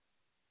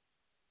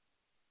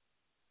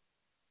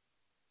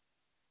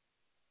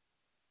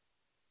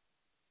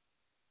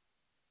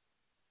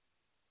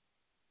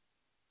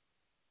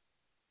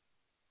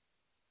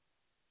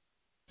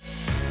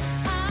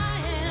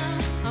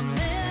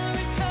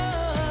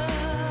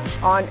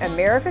On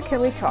America Can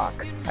We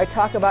Talk, I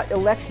talk about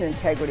election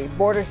integrity,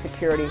 border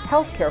security,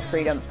 healthcare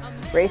freedom,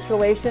 race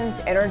relations,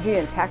 energy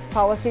and tax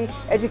policy,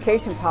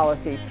 education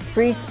policy,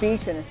 free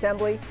speech and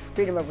assembly,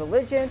 freedom of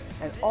religion,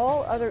 and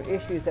all other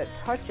issues that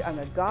touch on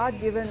the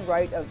God-given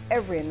right of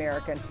every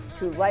American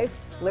to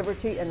life,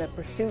 liberty, and the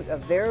pursuit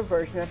of their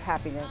version of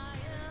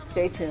happiness.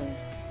 Stay tuned.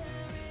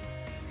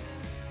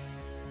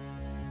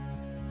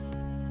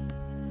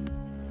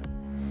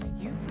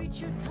 You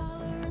preach your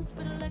tolerance,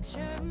 but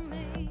lecture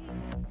me.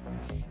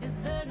 Is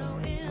there no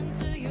end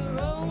to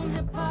your own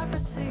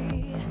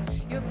hypocrisy?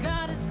 Your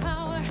God is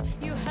power,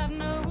 you have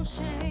no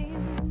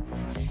shame.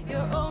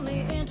 Your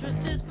only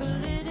interest is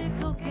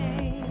political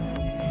gain.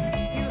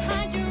 You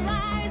hide your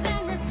eyes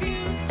and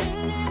refuse to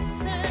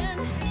listen.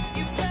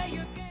 You play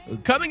your game.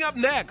 Coming up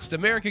next,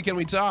 America Can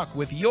We Talk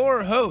with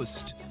your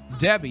host,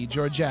 Debbie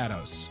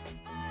Georgianos.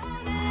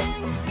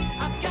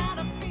 I've got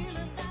a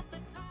feeling that the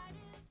tide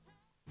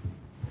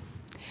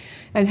is...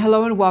 And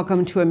hello and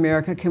welcome to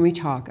America Can We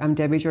Talk. I'm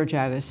Debbie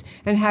Georgianos,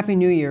 and Happy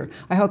New Year.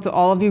 I hope that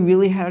all of you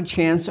really had a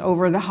chance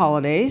over the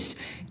holidays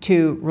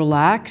to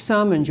relax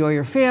some, enjoy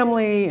your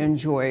family,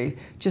 enjoy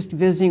just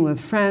visiting with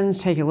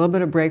friends, take a little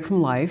bit of break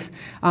from life,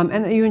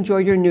 and that you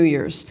enjoyed your New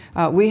Year's.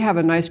 We have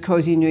a nice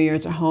cozy New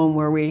Year's at home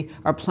where we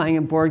are playing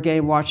a board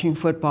game, watching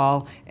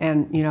football,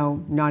 and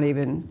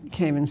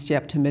can't even stay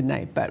up to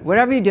midnight. But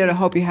whatever you did, I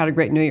hope you had a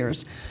great New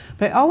Year's.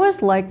 But I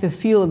always like the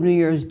feel of New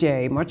Year's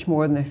Day much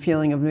more than the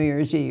feeling of New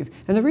Year's Eve.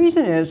 And the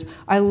reason is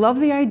I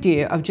love the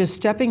idea of just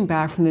stepping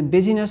back from the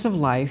busyness of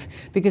life,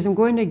 because I'm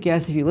going to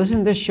guess if you listen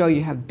to this show,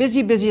 you have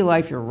busy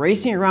life, you're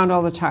racing around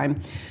all the time,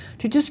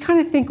 to just kind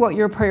of think what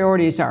your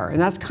priorities are.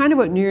 And that's kind of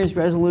what New Year's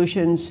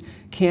resolutions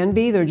can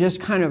be. They're just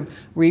kind of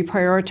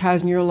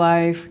reprioritizing your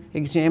life,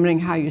 examining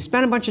how you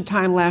spent a bunch of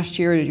time last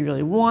year. Did you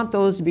really want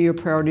those to be your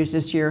priorities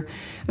this year?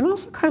 And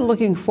also kind of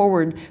looking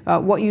forward,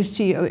 what you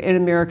see in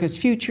America's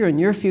future and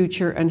your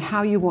future, and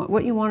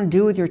what you want to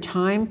do with your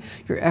time,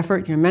 your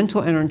effort, your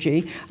mental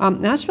energy.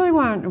 That's really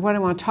what I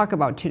want to talk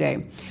about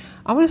today.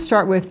 I want to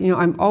start with,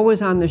 I'm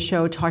always on the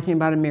show talking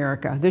about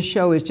America. This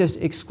show is just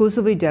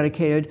exclusively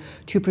dedicated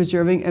to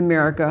preserving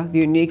America, the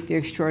unique, the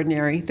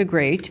extraordinary, the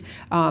great.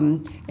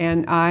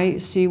 And I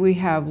see we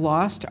have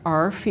lost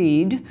our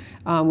feed.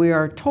 We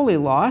are totally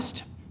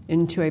lost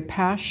into a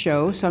past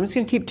show, so I'm just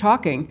going to keep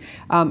talking.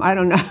 I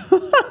don't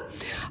know.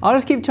 I'll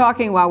just keep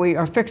talking while we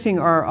are fixing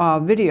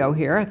our video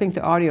here. I think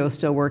the audio is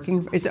still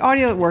working. Is the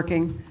audio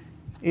working?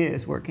 It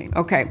is working.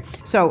 Okay,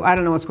 so I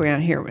don't know what's going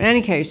on here. In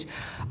any case,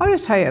 I'll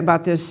just tell you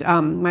about this,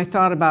 my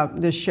thought about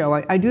this show.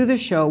 I do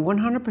this show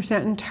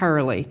 100%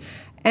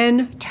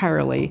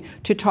 entirely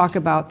to talk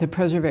about the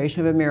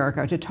preservation of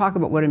America, to talk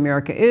about what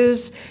America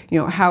is,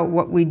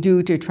 what we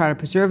do to try to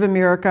preserve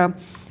America,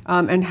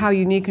 and how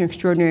unique and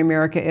extraordinary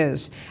America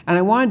is. And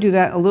I want to do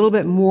that a little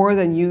bit more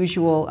than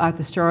usual at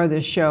the start of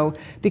this show,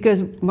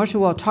 because much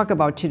of what I'll talk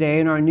about today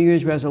in our New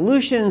Year's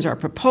resolutions, our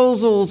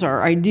proposals,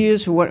 our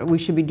ideas for what we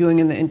should be doing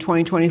in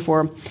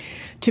 2024,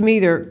 to me,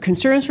 they're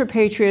concerns for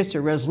patriots,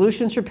 they're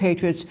resolutions for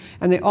patriots,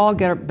 and they all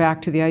get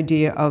back to the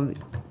idea of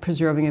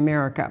preserving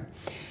America.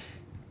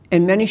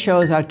 In many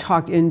shows, I've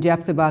talked in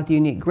depth about the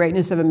unique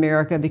greatness of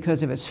America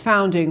because of its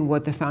founding,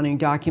 what the founding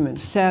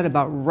documents said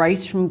about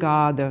rights from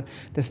God,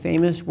 the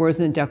famous words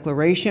in the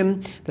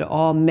Declaration that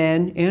all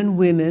men and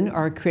women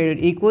are created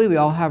equally. We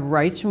all have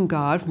rights from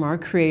God, from our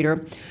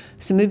Creator.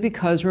 Simply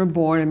because we're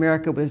born,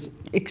 America was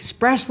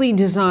expressly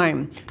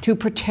designed to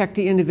protect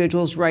the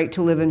individual's right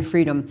to live in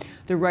freedom,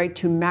 the right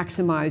to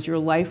maximize your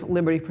life,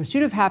 liberty,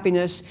 pursuit of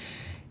happiness,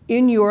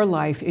 in your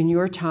life, in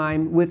your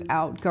time,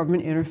 without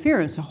government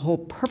interference. The whole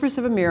purpose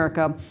of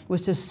America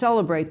was to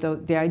celebrate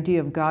the idea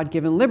of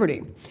God-given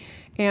liberty.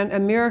 And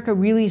America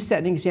really set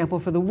an example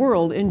for the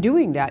world in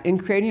doing that, in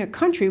creating a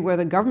country where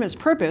the government's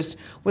purpose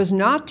was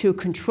not to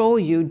control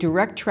you,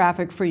 direct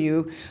traffic for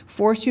you,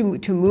 force you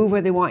to move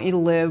where they want you to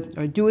live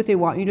or do what they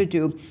want you to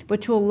do,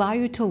 but to allow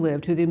you to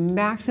live to the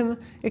maximum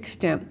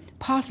extent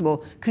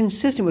possible,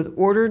 consistent with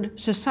ordered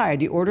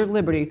society, ordered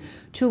liberty,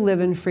 to live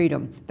in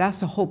freedom.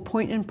 That's the whole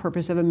point and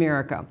purpose of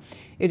America.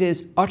 It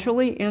is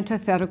utterly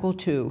antithetical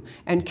to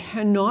and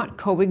cannot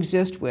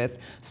coexist with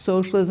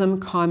socialism,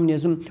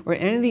 communism, or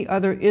any of the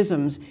other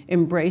isms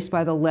embraced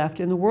by the left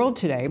in the world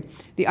today.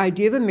 The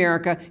idea of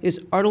America is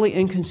utterly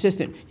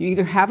inconsistent. You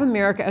either have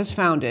America as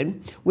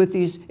founded with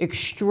these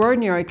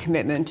extraordinary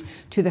commitment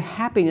to the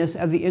happiness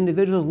of the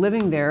individuals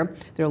living there,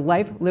 their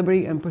life,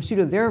 liberty, and pursuit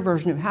of their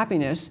version of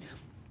happiness,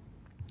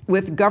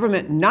 with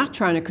government not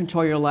trying to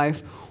control your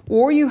life,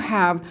 or you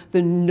have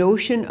the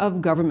notion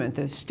of government,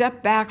 the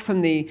step back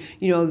from the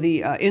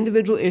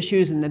individual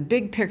issues and the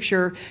big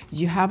picture.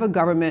 You have a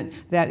government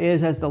that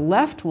is, as the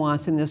left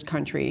wants in this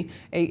country,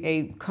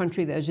 a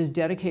country that is just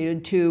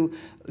dedicated to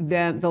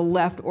the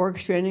left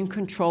orchestrating and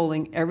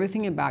controlling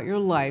everything about your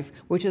life,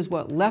 which is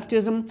what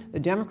leftism, the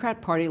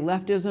Democrat Party,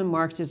 leftism,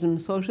 Marxism,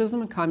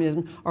 socialism, and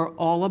communism are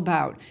all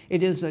about.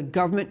 It is a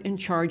government in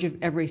charge of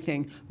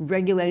everything,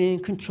 regulating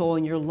and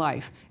controlling your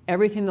life,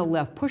 Everything the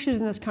left pushes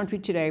in this country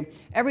today,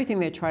 everything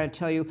they try to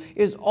tell you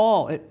it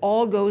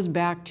all goes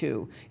back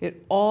to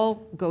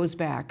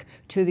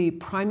the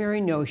primary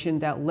notion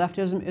that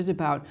leftism is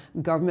about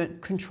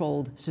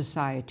government-controlled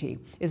society,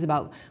 is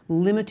about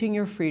limiting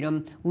your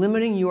freedom,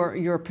 limiting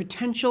your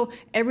potential,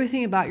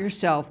 everything about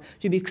yourself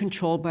to be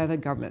controlled by the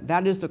government.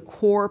 That is the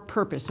core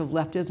purpose of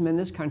leftism in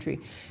this country,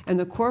 and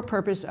the core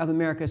purpose of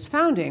America's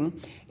founding,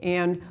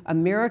 and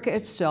America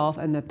itself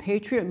and the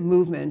Patriot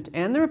movement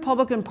and the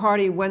Republican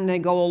Party, when they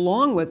go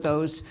along with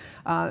those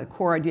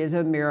core ideas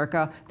of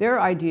America,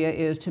 their idea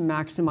is to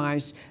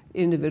maximize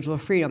individual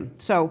freedom.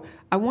 So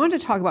I wanted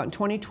to talk about in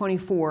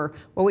 2024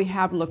 what we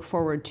have to look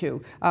forward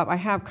to. I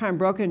have kind of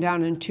broken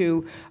down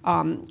into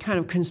kind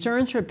of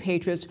concerns for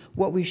patriots,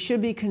 what we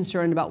should be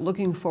concerned about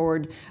looking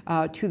forward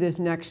to this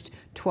next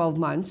 12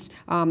 months,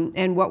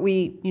 and what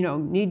we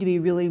need to be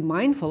really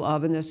mindful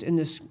of in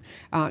this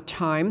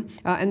time.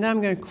 And then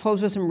I'm going to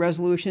close with some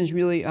resolutions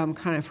really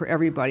kind of for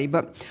everybody.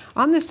 But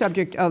on the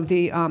subject of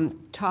the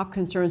top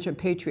concerns for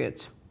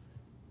patriots,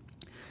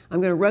 I'm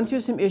going to run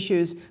through some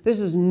issues. This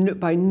is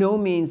by no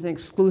means an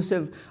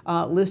exclusive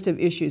list of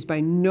issues,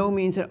 by no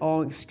means at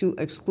all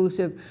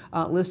exclusive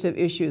list of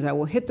issues. I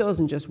will hit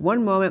those in just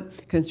one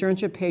moment,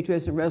 concerns for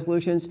patriots and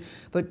resolutions,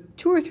 but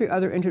 2 or 3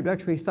 other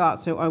introductory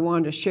thoughts that I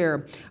wanted to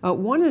share.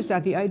 One is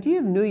that the idea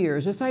of New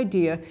Year's, this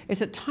idea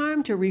is a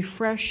time to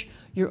refresh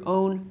your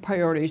own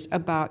priorities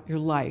about your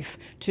life.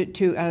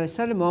 To as I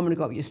said a moment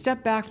ago, you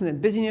step back from the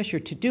busyness, your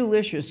to-do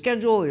list, your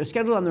schedule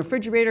on the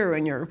refrigerator,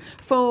 and your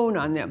phone,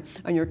 on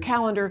your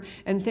calendar,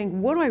 and think,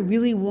 what do I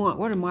really want?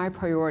 What are my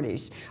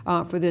priorities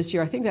for this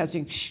year? I think that's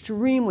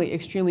extremely,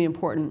 extremely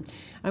important.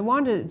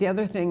 The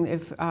other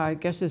thing, I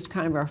guess is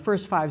kind of our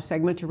first 5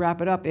 segment to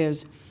wrap it up,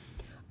 is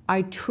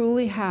I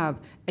truly have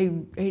a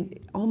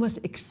almost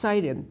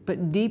excited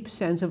but deep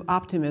sense of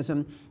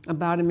optimism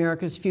about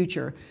America's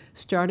future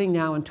starting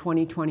now in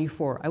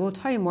 2024. I will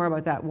tell you more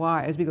about that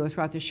why as we go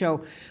throughout the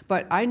show.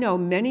 But I know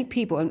many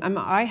people, and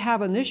I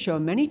have on this show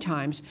many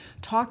times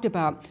talked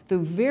about the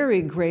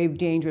very grave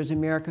dangers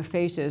America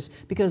faces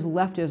because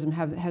leftism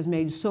has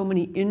made so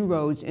many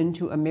inroads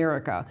into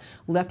America.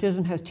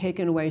 Leftism has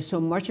taken away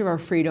so much of our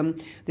freedom.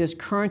 This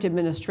current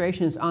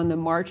administration is on the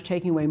march,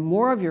 taking away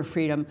more of your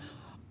freedom.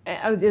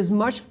 As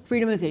much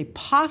freedom as they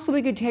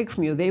possibly could take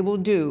from you, they will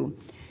do.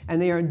 And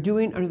they are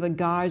doing under the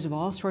guise of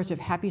all sorts of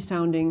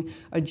happy-sounding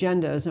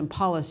agendas and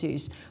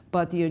policies.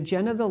 But the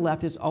agenda of the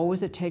left is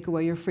always to take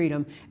away your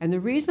freedom. And the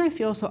reason I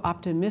feel so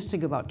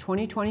optimistic about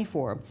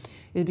 2024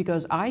 is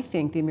because I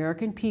think the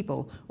American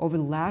people over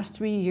the last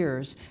 3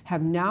 years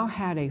have now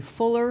had a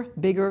fuller,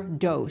 bigger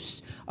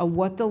dose of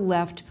where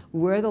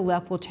the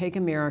left will take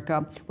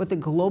America, what the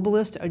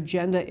globalist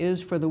agenda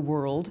is for the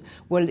world,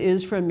 what it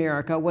is for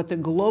America, what the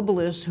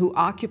globalists who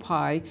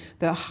occupy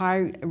the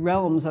high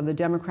realms of the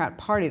Democrat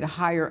Party, the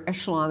higher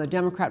echelon of the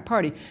Democrat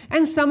Party,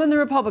 and some in the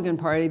Republican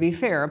Party, to be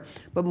fair,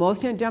 but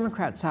mostly on the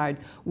Democrat side,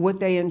 what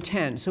they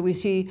intend. So we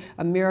see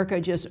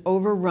America just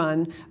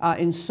overrun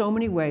in so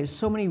many ways,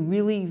 so many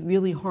really,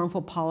 really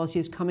harmful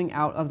policies coming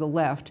out of the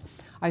left.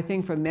 I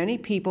think for many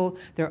people,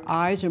 their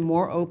eyes are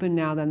more open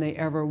now than they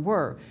ever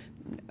were.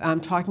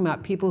 I'm talking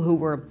about people who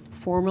were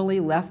formerly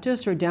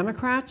leftists or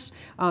Democrats,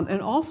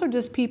 and also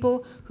just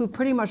people who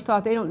pretty much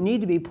thought they don't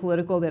need to be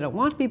political, they don't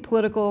want to be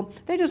political,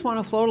 they just want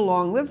to float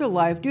along, live their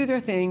life, do their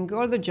thing,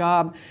 go to the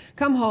job,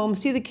 come home,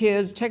 see the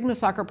kids, take them to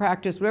soccer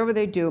practice, whatever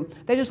they do.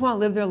 They just want to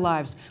live their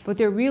lives. But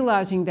they're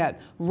realizing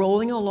that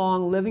rolling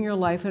along, living your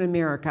life in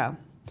America,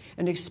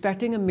 and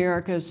expecting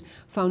America's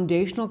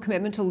foundational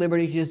commitment to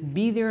liberty to just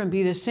be there and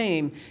be the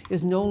same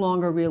is no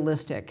longer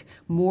realistic.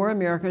 More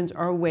Americans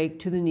are awake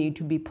to the need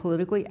to be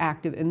politically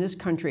active in this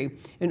country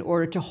in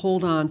order to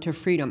hold on to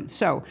freedom.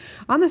 So,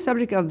 on the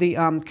subject of the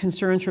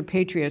concerns for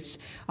patriots,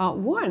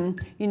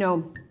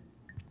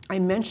 I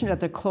mentioned at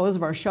the close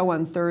of our show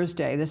on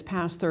Thursday, this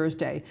past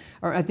Thursday,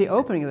 or at the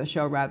opening of the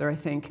show, rather, I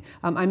think,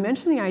 I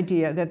mentioned the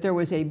idea that there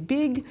was a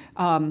big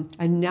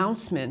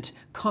announcement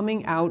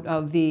coming out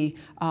of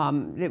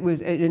it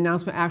was an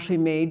announcement actually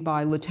made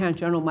by Lieutenant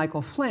General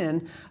Michael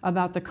Flynn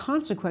about the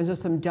consequences of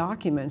some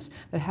documents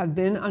that have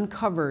been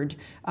uncovered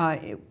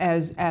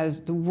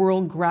as the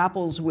world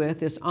grapples with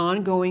this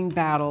ongoing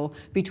battle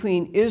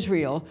between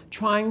Israel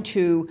trying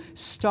to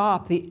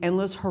stop the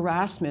endless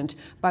harassment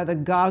by the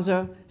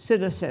Gaza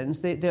citizens,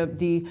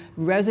 the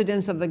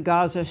residents of the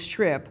Gaza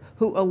Strip,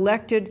 who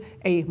elected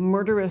a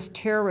murderous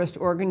terrorist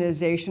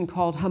organization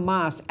called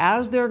Hamas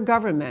as their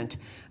government.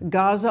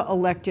 Gaza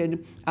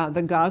elected,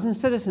 the Gazan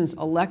citizens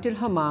elected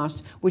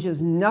Hamas, which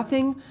is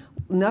nothing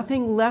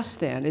less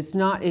than,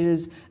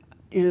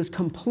 it is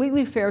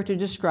completely fair to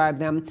describe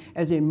them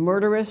as a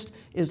murderous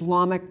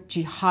Islamic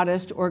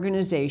jihadist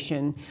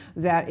organization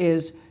that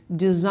is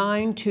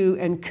designed to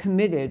and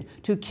committed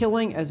to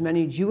killing as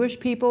many Jewish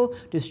people,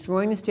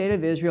 destroying the state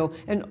of Israel,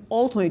 and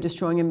ultimately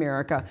destroying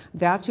America.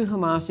 That's who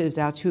Hamas is.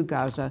 That's who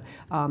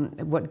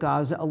what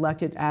Gaza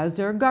elected as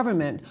their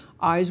government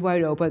eyes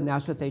wide open.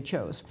 That's what they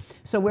chose.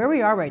 So where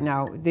we are right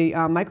now, the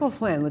Michael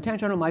Flynn, Lieutenant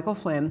General Michael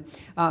Flynn,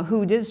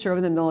 who did serve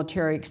in the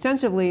military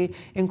extensively,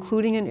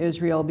 including in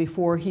Israel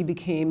before he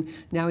became,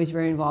 now he's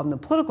very involved in the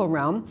political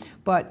realm,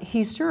 but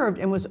he served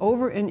and was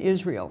over in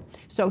Israel.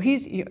 So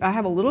I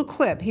have a little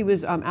clip. He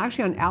was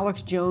actually on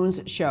Alex Jones'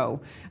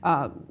 show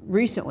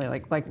recently,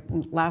 like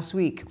last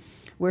week,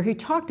 where he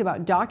talked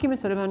about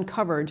documents that have been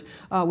uncovered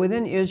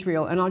within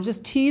Israel. And I'll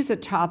just tease the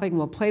topic, and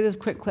we'll play this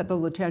quick clip of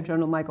Lieutenant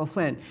General Michael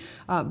Flynn.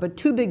 But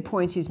two big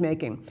points he's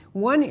making.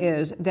 One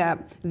is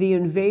that the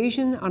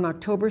invasion on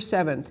October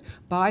 7th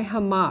by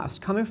Hamas,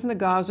 coming from the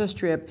Gaza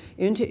Strip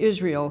into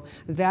Israel,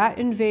 that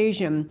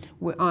invasion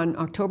on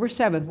October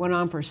 7th went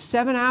on for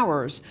 7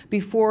 hours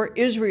before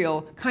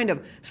Israel kind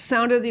of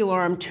sounded the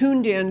alarm,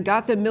 tuned in,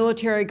 got the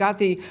military, got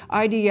the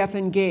IDF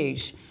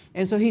engaged.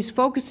 And so he's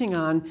focusing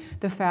on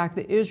the fact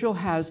that Israel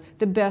has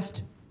the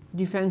best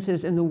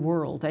defenses in the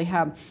world. They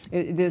have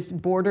this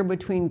border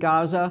between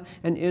Gaza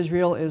and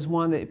Israel is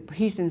one that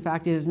in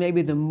fact, is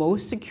maybe the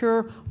most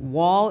secure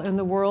wall in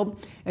the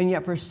world. And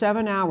yet for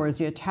 7 hours,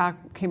 the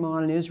attack came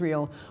on in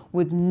Israel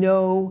with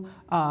no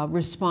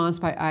response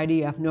by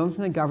IDF, no one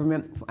from the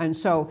government. And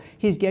so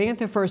he's getting at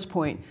the first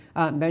point.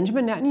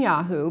 Benjamin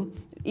Netanyahu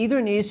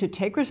either needs to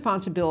take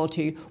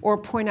responsibility or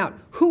point out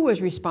who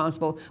was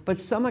responsible, but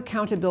some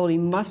accountability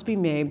must be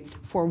made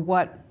for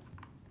what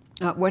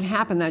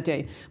happened that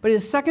day. But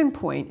his second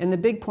point, and the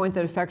big point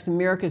that affects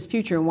America's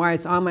future and why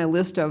it's on my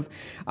list of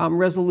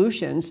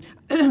resolutions,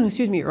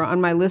 excuse me, or on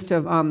my list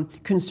of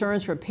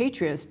concerns for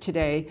Patriots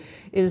today,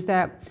 is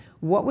that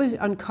what was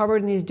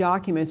uncovered in these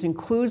documents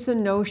includes the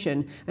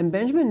notion, and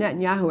Benjamin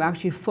Netanyahu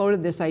actually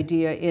floated this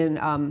idea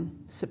in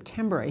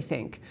September, I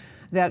think,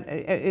 that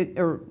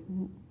or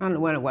I don't know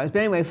when it was, but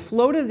anyway,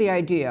 floated the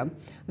idea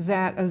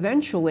that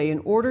eventually, in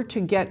order to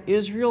get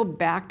Israel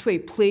back to a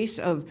place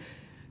of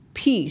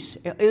peace,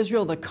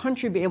 Israel, the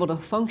country, be able to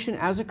function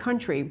as a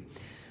country,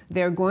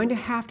 they're going to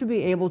have to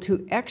be able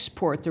to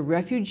export the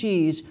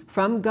refugees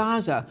from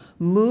Gaza,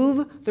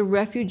 move the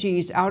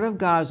refugees out of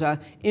Gaza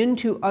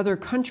into other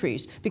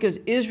countries, because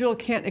Israel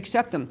can't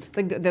accept them.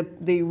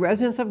 The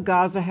residents of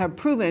Gaza have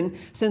proven,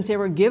 since they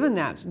were given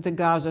the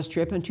Gaza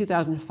Strip in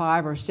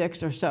 2005 or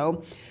 6 or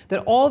so, that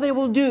all they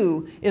will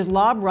do is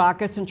lob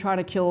rockets and try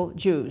to kill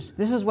Jews.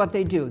 This is what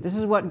they do. This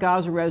is what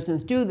Gaza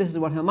residents do. This is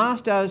what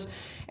Hamas does.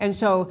 And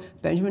so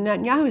Benjamin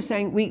Netanyahu is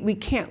saying we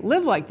can't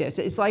live like this.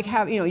 It's like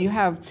you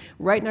have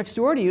right next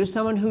door to you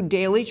someone who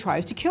daily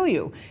tries to kill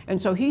you.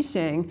 And so he's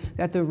saying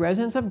that the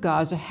residents of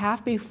Gaza have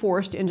to be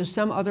forced into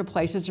some other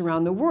places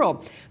around the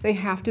world. They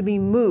have to be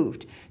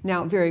moved.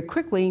 Now, very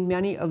quickly,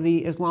 many of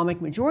the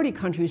Islamic majority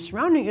countries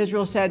surrounding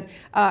Israel said,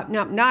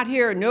 no, not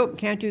here, nope,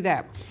 can't do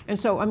that. And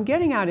so I'm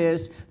getting at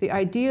is the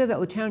idea that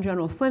Lieutenant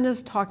General Flynn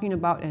is talking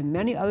about and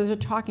many others are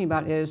talking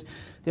about is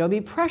there'll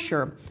be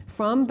pressure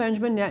from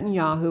Benjamin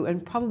Netanyahu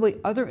and probably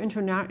other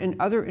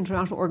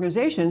international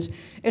organizations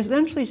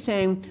essentially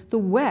saying the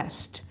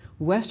West,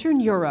 Western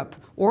Europe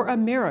or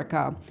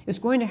America is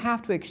going to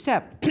have to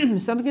accept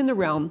something in the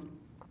realm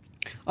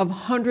of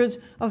hundreds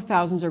of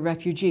thousands of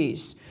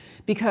refugees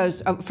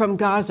from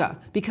Gaza,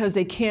 because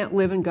they can't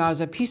live in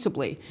Gaza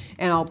peaceably.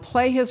 And I'll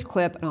play his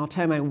clip, and I'll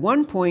tell you my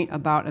one point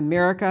about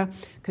America,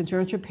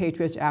 concerns for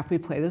Patriots, after we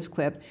play this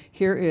clip.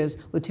 Here is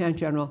Lieutenant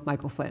General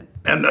Michael Flynn.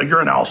 And your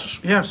analysis.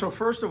 Yeah, so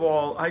first of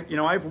all,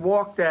 I've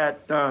walked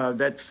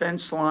that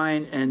fence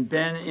line and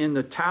been in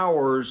the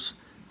towers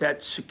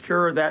that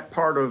secure that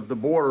part of the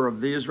border,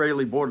 of the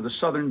Israeli border, the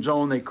southern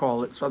zone, they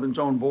call it, southern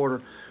zone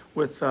border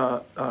with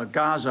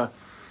Gaza.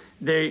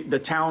 The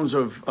towns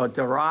of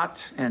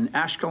Darat and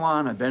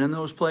Ashkelon, I've been in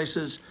those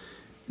places.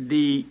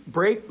 The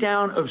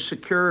breakdown of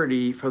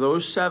security for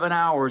those 7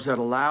 hours that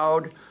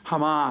allowed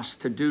Hamas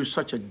to do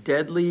such a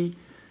deadly,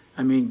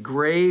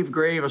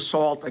 grave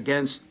assault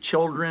against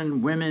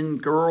children, women,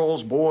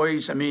 girls,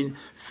 boys,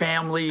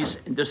 families,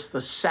 and just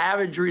the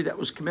savagery that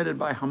was committed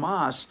by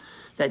Hamas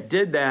that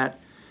did that,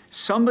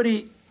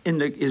 somebody in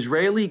the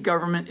Israeli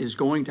government is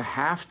going to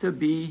have to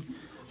be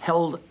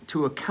held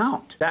to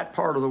account, that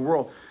part of the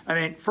world.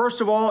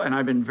 First of all, and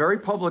I've been very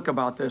public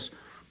about this,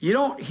 you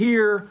don't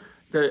hear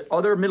the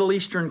other Middle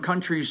Eastern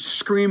countries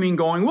screaming,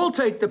 going, we'll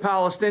take the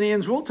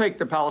Palestinians, we'll take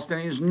the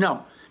Palestinians.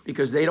 No,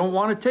 because they don't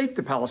want to take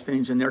the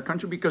Palestinians in their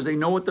country because they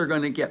know what they're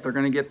going to get. They're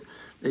going to get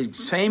the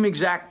same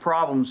exact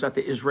problems that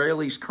the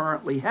Israelis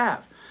currently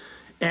have.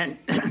 And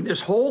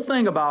this whole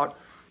thing about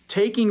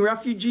taking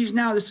refugees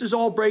now, this is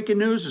all breaking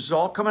news. This is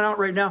all coming out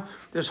right now.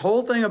 This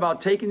whole thing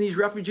about taking these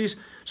refugees.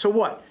 So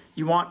what?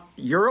 You want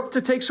Europe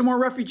to take some more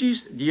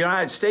refugees? The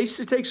United States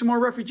to take some more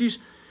refugees?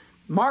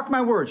 Mark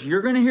my words,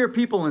 you're going to hear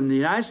people in the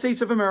United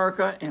States of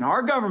America, in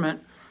our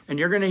government, and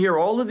you're going to hear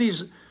all of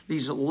these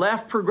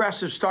left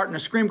progressives starting to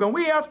scream, going,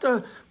 we have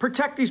to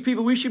protect these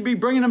people. We should be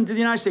bringing them to the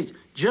United States.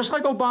 Just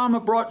like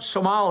Obama brought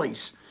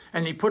Somalis,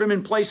 and he put them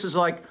in places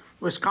like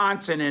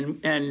Wisconsin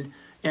and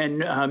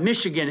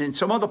Michigan and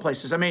some other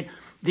places.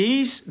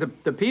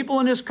 The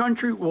people in this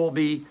country will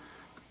be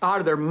out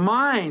of their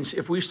minds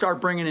if we start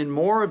bringing in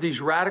more of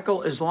these radical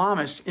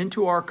Islamists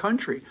into our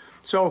country.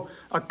 So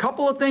a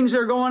couple of things that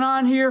are going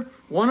on here.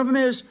 One of them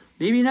is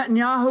Bibi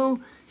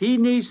Netanyahu, he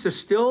needs to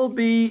still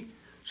be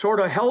sort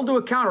of held to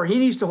account, or he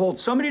needs to hold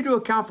somebody to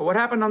account for what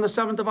happened on the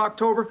 7th of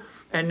October.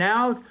 And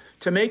now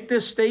to make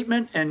this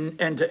statement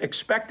and to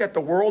expect that the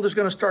world is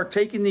going to start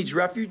taking these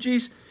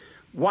refugees,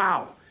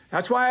 wow.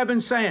 That's why I've been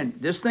saying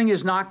this thing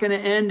is not going to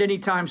end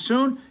anytime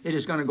soon. It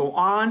is going to go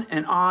on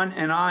and on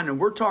and on. And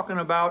we're talking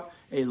about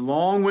a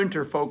long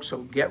winter, folks, so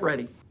get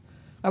ready.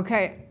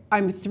 Okay,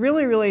 I'm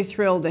really, really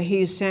thrilled that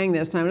he's saying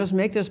this. And I'll just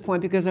make this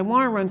point because I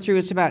want to run through,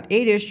 it's about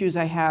 8 issues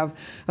I have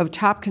of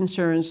top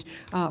concerns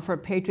for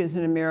patriots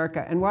in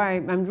America. And why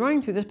I'm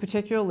running through this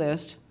particular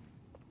list,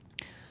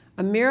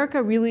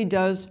 America really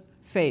does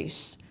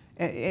face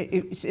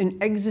it's an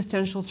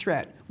existential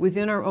threat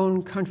within our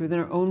own country, within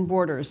our own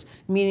borders,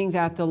 meaning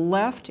that the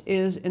left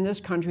is, in this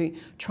country,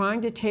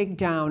 trying to take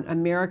down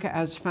America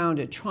as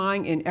founded,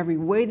 trying in every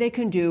way they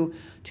can do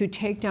to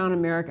take down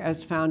America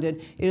as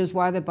founded. It is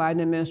why the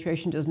Biden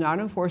administration does not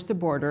enforce the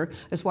border.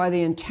 It's why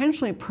they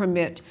intentionally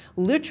permit,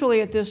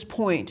 literally at this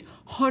point,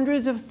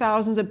 hundreds of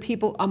thousands of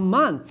people a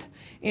month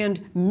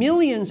and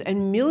millions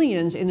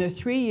in the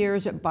 3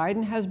 years that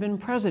Biden has been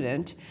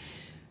president.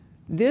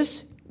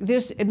 This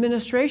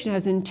administration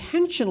has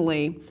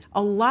intentionally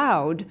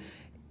allowed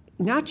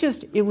not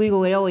just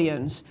illegal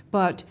aliens,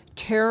 but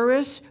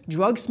terrorists,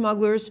 drug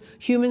smugglers,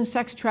 human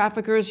sex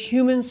traffickers,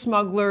 human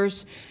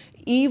smugglers,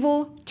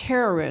 evil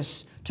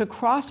terrorists to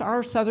cross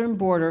our southern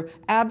border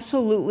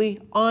absolutely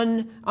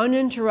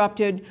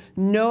uninterrupted,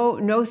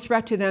 no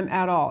threat to them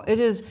at all. It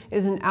is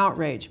an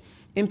outrage.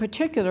 In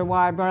particular,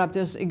 why I brought up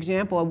this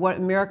example of what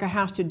America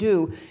has to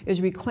do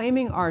is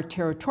reclaiming our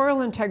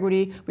territorial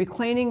integrity,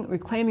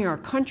 reclaiming our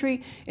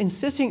country,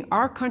 insisting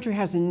our country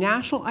has a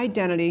national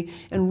identity,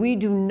 and we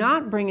do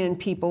not bring in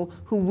people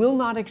who will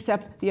not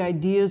accept the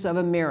ideas of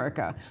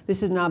America.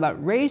 This is not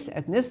about race,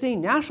 ethnicity,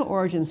 national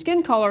origin,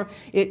 skin color.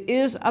 It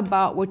is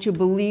about what you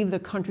believe the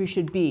country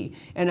should be.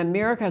 And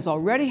America has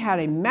already had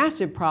a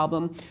massive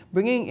problem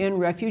bringing in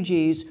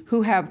refugees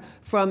who have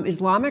from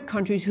Islamic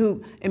countries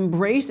who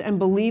embrace and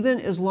believe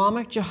in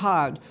Islamic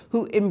jihad,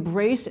 who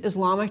embrace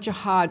Islamic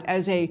jihad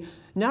as a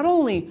not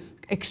only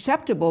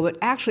acceptable, but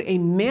actually a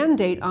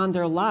mandate on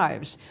their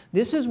lives.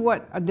 This is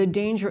what the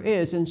danger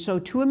is. And so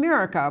to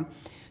America,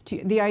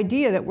 the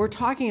idea that we're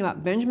talking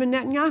about Benjamin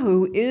Netanyahu,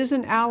 who is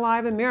an ally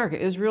of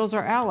America, Israel's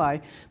our ally,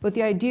 but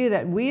the idea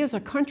that we as a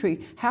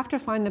country have to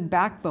find the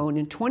backbone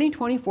in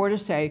 2024 to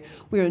say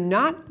we are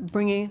not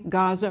bringing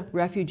Gaza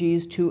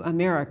refugees to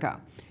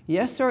America.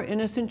 Yes, there are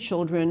innocent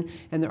children,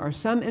 and there are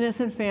some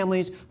innocent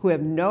families who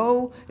have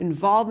no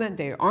involvement.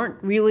 They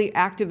aren't really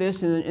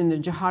activists in the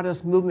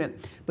jihadist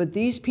movement. But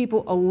these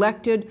people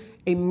elected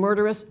a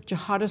murderous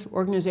jihadist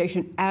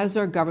organization as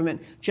their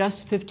government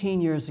just 15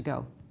 years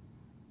ago.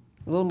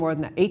 A little more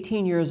than that,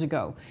 18 years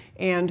ago.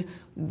 And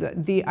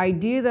the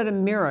idea that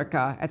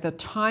America, at the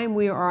time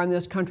we are in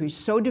this country,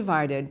 so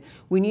divided,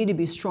 we need to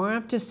be strong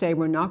enough to say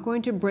we're not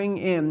going to bring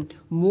in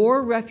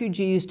more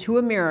refugees to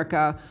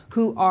America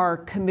who are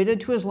committed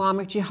to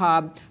Islamic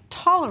jihad,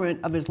 tolerant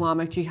of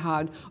Islamic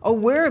jihad,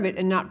 aware of it,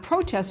 and not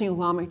protesting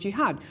Islamic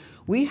jihad.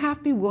 We have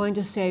to be willing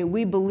to say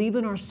we believe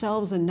in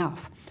ourselves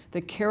enough,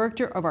 the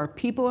character of our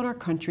people and our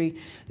country,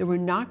 that we're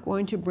not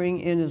going to bring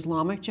in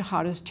Islamic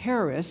jihadist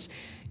terrorists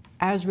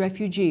as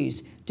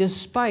refugees,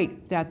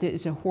 despite that there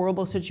is a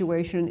horrible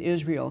situation in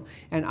Israel.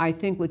 And I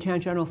think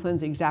Lieutenant General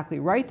Flynn's exactly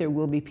right. There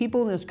will be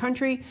people in this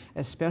country,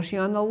 especially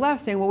on the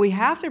left, saying, well, we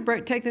have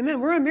to take them in.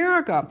 We're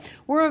America.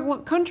 We're a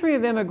country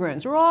of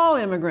immigrants. We're all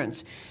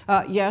immigrants.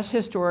 Yes,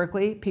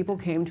 historically, people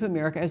came to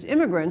America as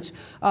immigrants,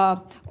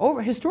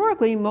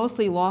 historically,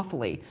 mostly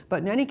lawfully.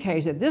 But in any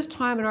case, at this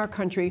time in our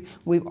country,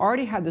 we've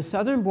already had the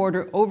southern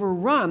border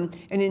overrun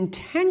and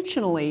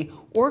intentionally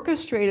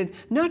orchestrated,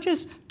 not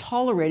just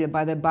tolerated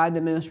by the Biden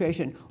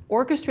administration,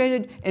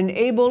 orchestrated,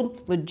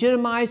 enabled,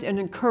 legitimized, and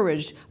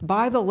encouraged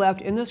by the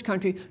left in this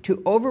country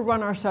to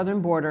overrun our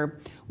southern border.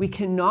 We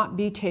cannot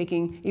be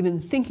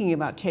even thinking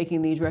about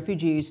taking these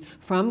refugees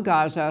from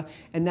Gaza,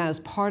 and that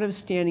is part of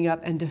standing up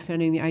and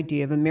defending the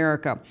idea of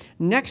America.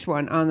 Next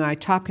one on my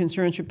top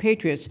concerns for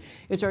patriots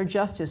is our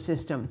justice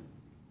system.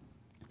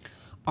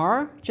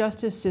 Our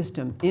justice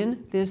system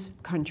in this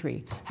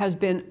country has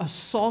been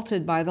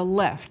assaulted by the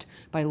left,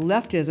 by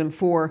leftism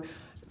for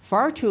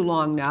far too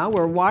long now.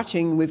 We're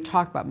watching, we've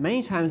talked about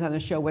many times on the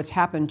show what's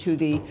happened to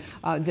the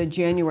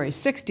January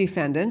 6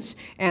 defendants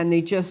and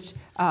the just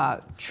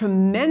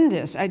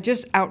tremendous,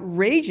 just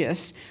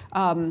outrageous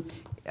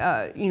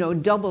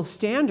double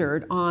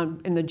standard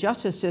in the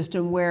justice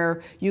system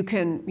where you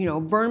can,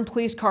 burn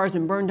police cars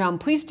and burn down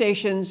police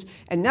stations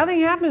and nothing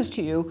happens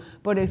to you.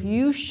 But if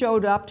you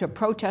showed up to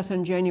protest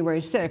on January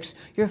 6th,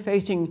 you're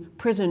facing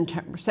prison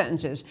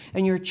sentences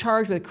and you're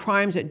charged with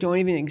crimes that don't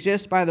even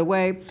exist. By the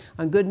way,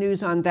 good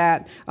news on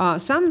that.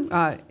 Some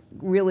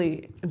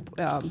really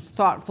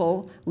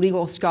thoughtful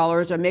legal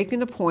scholars are making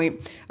the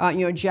point.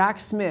 Jack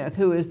Smith,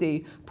 who is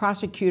the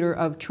prosecutor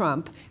of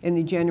Trump in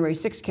the January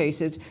 6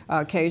 case,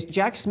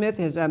 Jack Smith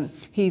has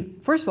he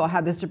first of all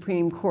had the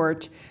Supreme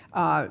Court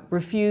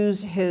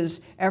refuse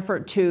his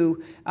effort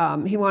to.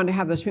 He wanted to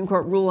have the Supreme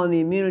Court rule on the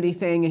immunity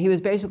thing, and he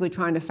was basically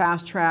trying to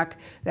fast track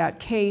that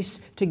case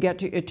to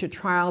get it to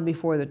trial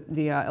before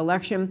the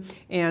election.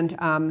 And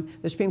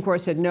the Supreme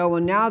Court said no.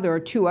 And now there are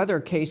two other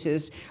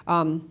cases.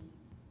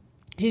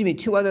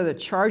 Two other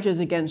charges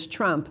against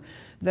Trump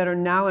that are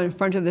now in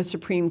front of the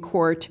Supreme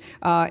Court,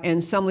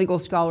 and some legal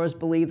scholars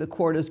believe the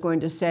court is going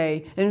to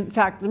say, and in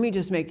fact, let me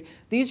just make,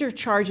 these are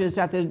charges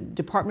that the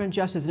Department of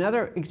Justice,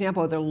 another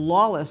example of their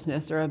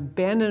lawlessness, their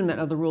abandonment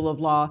of the rule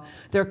of law.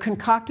 They're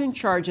concocting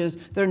charges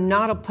that are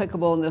not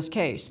applicable in this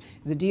case.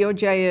 The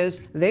DOJ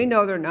they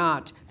know they're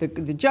not. The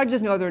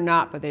judges know they're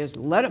not, but they just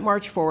let it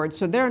march forward.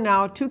 So there are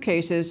now two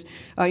cases.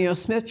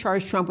 Smith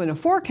charged Trump in a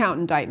 4-count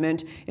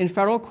indictment in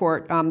federal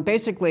court.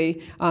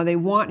 Basically, they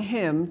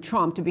want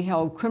Trump, to be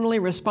held criminally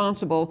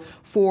responsible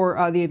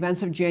for the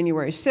events of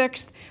January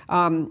 6th.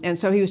 And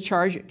so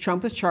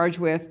Trump was charged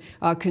with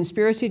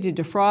conspiracy to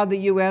defraud the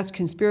U.S.,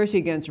 conspiracy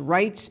against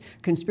rights,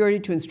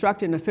 conspiracy to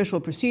instruct an official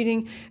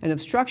proceeding, and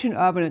obstruction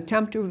of an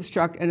attempt to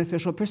obstruct an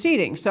official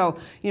proceeding. So,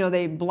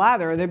 they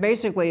blather.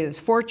 It's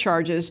 4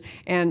 charges,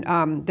 and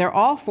they're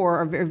all 4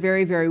 are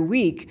very, very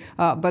weak.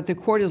 But the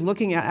court is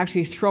looking at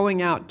actually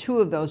throwing out 2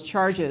 of those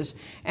charges.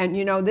 And,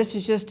 this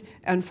is just,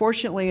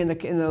 unfortunately, in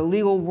the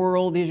legal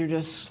world, these are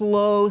just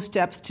slow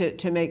steps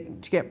to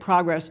get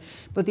progress.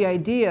 But the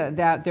idea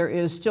that there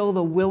is still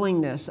the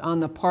willingness on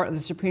the part of the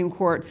Supreme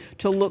Court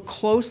to look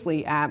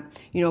closely at,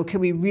 can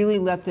we really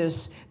let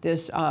this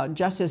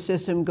justice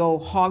system go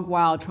hog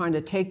wild, trying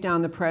to take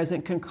down the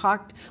president,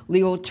 concoct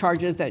legal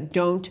charges that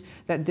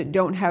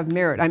don't have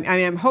merit?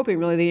 I'm hoping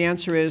really the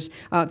answer is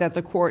that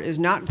the court is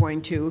not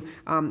going to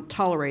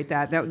tolerate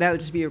that. That would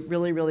just be a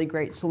really, really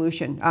great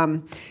solution.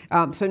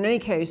 So in any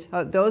case,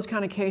 those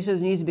kind of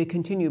cases needs to be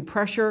continued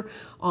pressure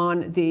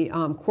on the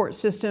court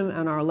system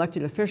and our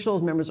elected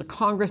officials, members of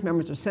Congress,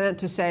 members of Senate,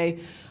 to say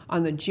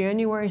on the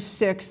January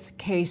 6th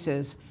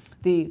cases,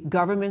 the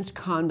government's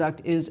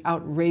conduct is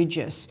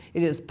outrageous.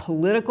 It is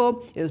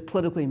political. It is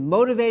politically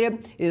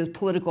motivated. It is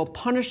political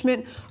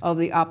punishment of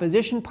the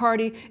opposition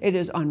party. It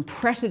is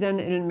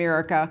unprecedented in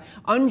America,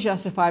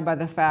 unjustified by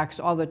the facts,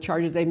 all the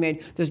charges they've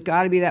made. There's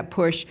got to be that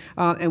push,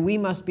 and we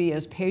must be,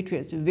 as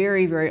patriots,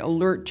 very, very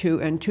alert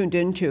to and tuned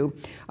into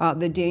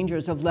the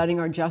dangers of letting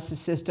our justice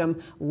system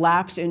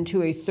lapse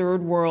into a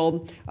third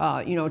world,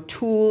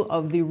 tool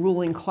of the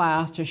ruling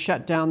class to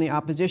shut down the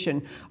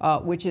opposition,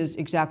 which is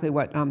exactly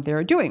what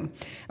they're doing.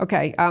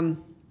 Okay,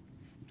 on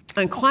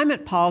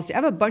climate policy, I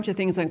have a bunch of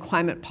things on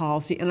climate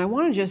policy, and I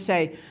want to just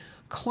say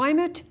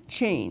climate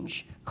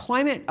change,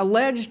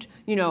 alleged,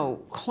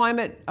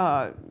 climate,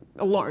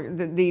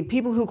 the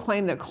people who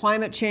claim that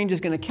climate change is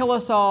going to kill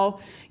us all,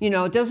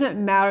 it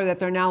doesn't matter that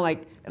they're now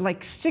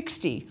like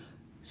 60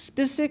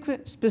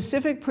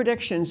 specific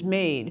predictions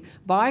made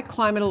by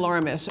climate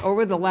alarmists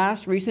over the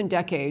last recent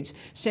decades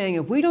saying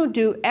if we don't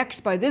do X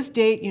by this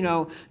date,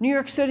 New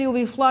York City will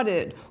be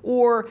flooded,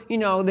 or,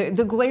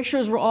 the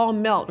glaciers will all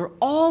melt, or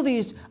all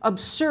these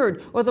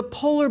absurd, or the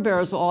polar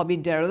bears will all be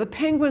dead, or the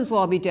penguins will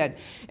all be dead.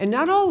 And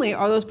not only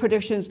are those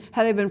predictions,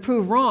 have they been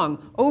proved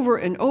wrong over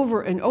and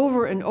over and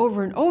over and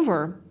over and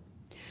over,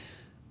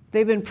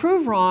 they've been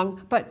proved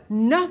wrong, but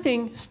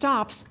nothing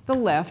stops the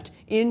left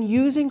in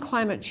using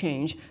climate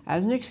change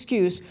as an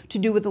excuse to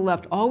do what the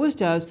left always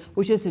does,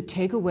 which is to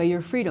take away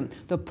your freedom.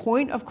 The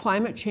point of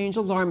climate change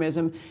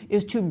alarmism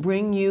is to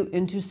bring you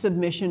into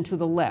submission to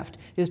the left,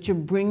 is to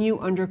bring you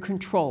under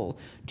control,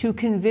 to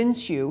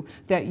convince you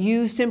that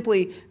you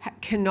simply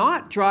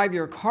cannot drive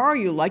your car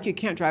you like, you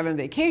can't drive on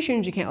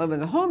vacations, you can't live in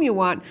the home you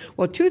want.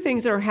 Well, 2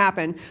 things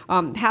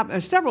that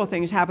several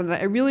things happen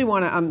that I really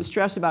want to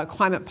stress about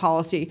climate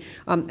policy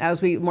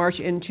as we march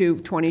into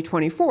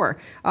 2024.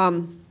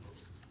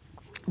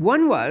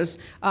 One was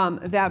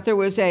that there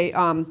was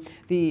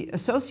the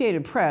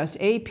Associated Press,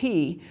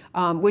 AP,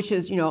 which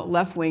is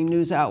left-wing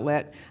news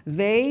outlet.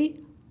 They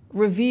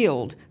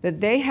revealed that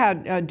they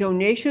had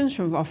donations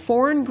from a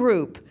foreign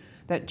group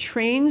that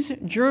trains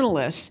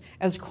journalists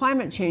as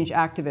climate change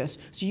activists.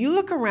 So you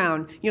look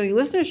around, you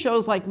listen to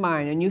shows like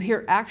mine, and you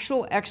hear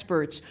actual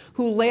experts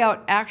who lay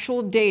out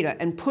actual data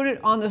and put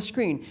it on the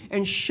screen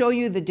and show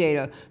you the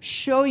data,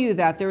 show you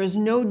that there is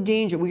no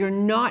danger. We are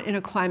not in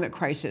a climate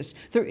crisis.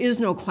 There is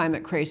no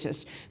climate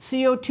crisis.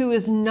 CO2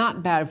 is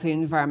not bad for the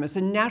environment. It's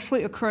a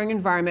naturally occurring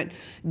environment,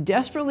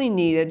 desperately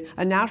needed,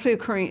 a naturally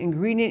occurring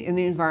ingredient in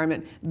the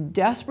environment,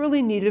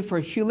 desperately needed for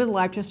human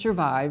life to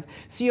survive.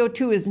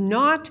 CO2 is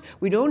not,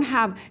 we don't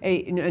have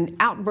an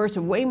outburst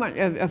of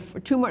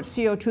too much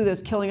CO2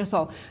 that's killing us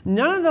all.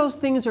 None of those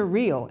things are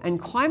real. And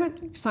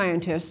climate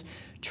scientists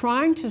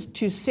trying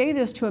to say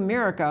this to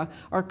America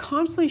are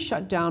constantly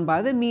shut down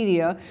by the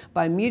media,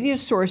 by media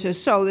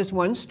sources. So this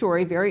one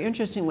story, very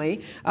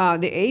interestingly,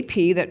 the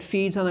AP that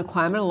feeds on the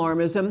climate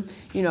alarmism,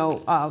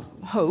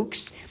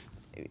 hoax,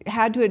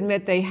 had to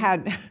admit they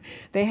had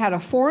a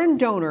foreign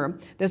donor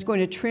that's going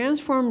to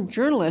transform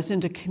journalists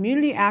into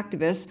community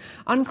activists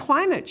on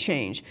climate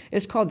change.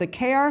 It's called the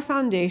KR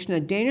Foundation, a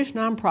Danish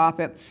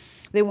nonprofit.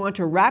 They want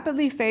to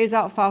rapidly phase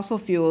out fossil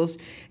fuels,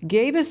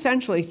 gave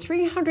essentially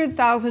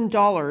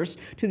 $300,000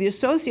 to the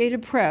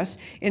Associated Press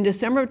in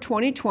December of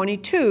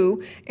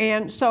 2022.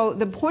 And so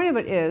the point of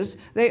it is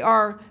they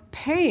are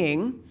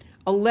paying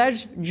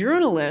alleged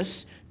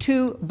journalists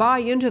to buy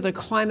into the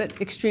climate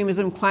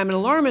extremism, climate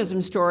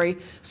alarmism story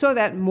so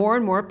that more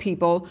and more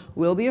people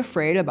will be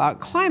afraid about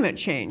climate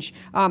change.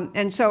 And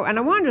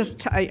I want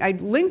to I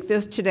linked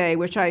this today,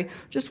 which I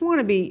just want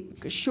to be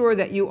sure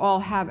that you all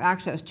have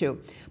access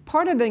to.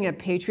 Part of being a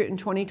patriot in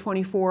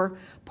 2024,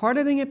 part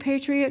of being a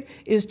patriot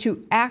is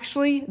to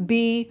actually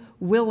be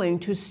willing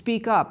to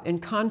speak up in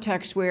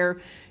contexts where,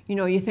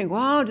 you think,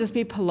 well, I'll just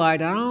be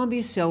polite, I don't want to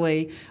be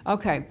silly.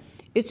 Okay.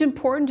 It's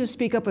important to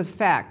speak up with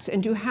facts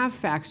and to have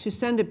facts to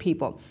send to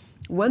people.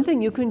 One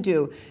thing you can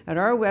do at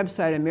our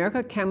website,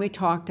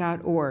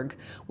 americacanwetalk.org,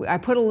 I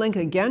put a link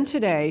again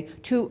today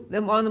to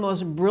one of the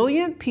most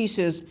brilliant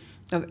pieces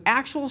of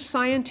actual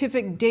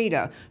scientific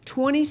data,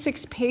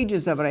 26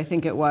 pages of it, I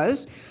think it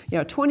was,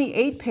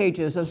 28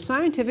 pages of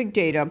scientific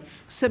data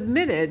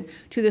submitted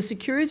to the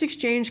Securities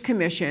Exchange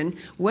Commission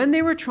when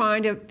they were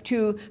trying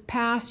to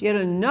pass yet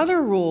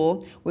another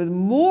rule with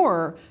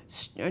more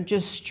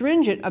just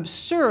stringent,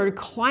 absurd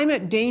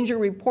climate danger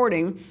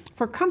reporting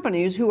for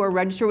companies who are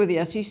registered with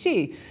the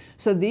SEC.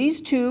 So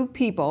these two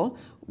people,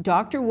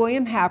 Dr.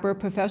 William Happer,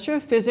 professor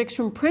of physics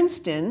from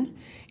Princeton,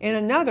 and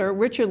another,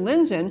 Richard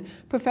Lindzen,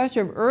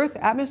 professor of Earth,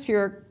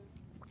 Atmospheric,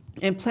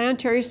 and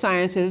Planetary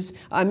Sciences,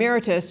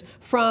 emeritus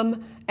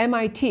from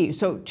MIT.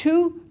 So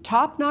two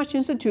top-notch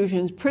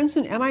institutions,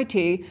 Princeton,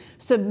 MIT,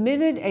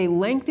 submitted a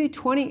lengthy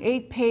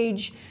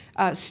 28-page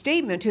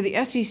statement to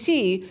the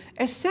SEC,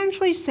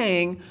 essentially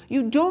saying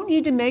you don't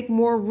need to make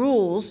more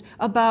rules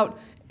about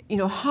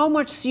how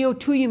much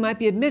CO2 you might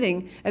be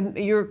emitting, and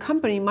your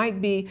company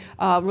might be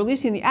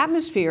releasing in the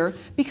atmosphere,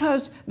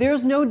 because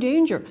there's no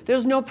danger.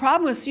 There's no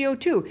problem with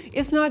CO2.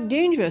 It's not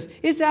dangerous.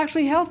 It's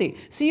actually healthy.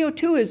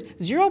 CO2 is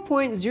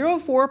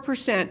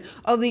 0.04%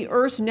 of the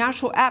Earth's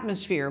natural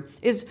atmosphere,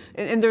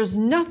 and there's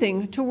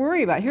nothing to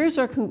worry about. Here's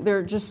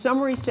their just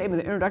summary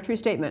statement, the introductory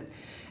statement.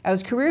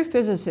 As career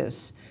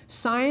physicists,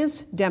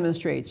 science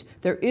demonstrates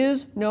there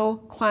is no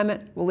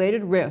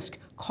climate-related risk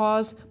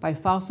caused by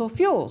fossil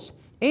fuels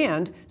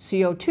and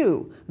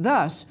CO2.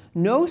 Thus,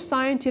 no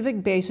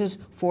scientific basis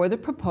for the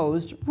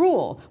proposed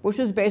rule, which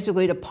is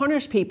basically to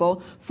punish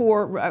people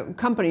for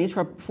companies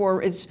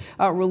for its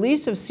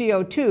release of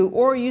CO2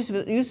 or use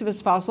of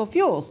its fossil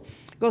fuels.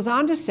 Goes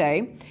on to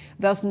say,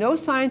 thus no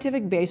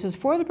scientific basis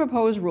for the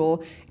proposed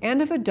rule,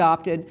 and if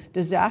adopted,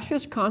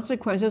 disastrous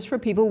consequences for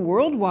people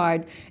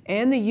worldwide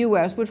and the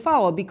U.S. would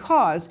follow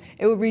because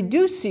it would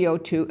reduce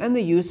CO2 and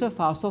the use of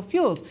fossil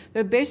fuels.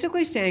 They're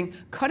basically saying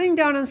cutting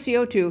down on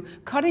CO2,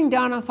 cutting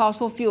down on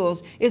fossil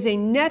fuels is a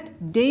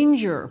net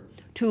danger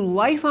to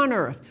life on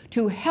Earth,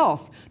 to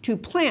health, to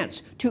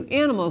plants, to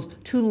animals,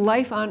 to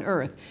life on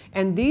Earth.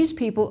 And these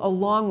people,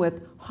 along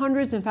with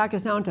hundreds, in fact,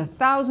 it's down to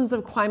thousands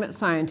of climate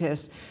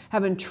scientists,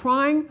 have been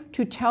trying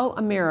to tell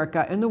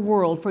America and the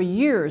world for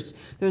years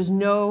there's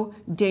no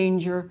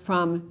danger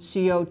from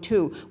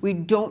CO2. We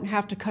don't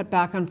have to cut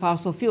back on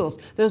fossil fuels.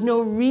 There's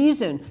no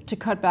reason to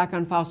cut back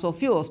on fossil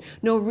fuels,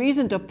 no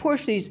reason to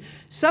push these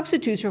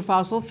substitutes for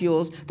fossil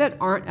fuels that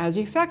aren't as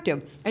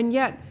effective. And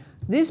yet,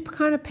 this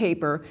kind of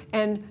paper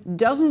and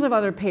dozens of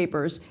other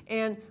papers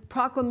and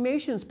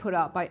proclamations put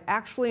out by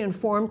actually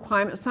informed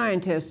climate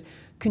scientists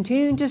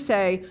continuing to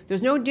say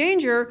there's no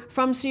danger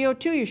from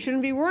CO2, you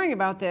shouldn't be worrying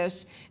about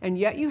this, and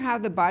yet you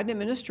have the Biden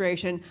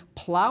administration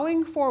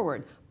plowing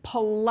forward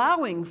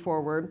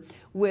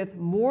with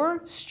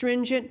more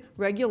stringent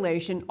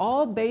regulation,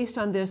 all based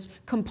on this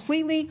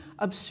completely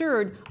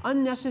absurd,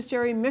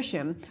 unnecessary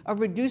mission of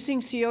reducing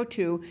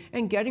CO2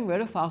 and getting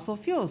rid of fossil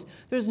fuels.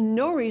 There's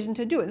no reason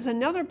to do it. There's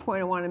another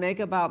point I want to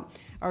make about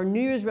our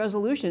New Year's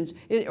resolutions,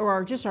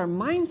 or just our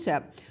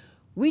mindset.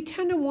 We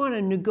tend to want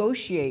to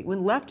negotiate. When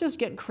leftists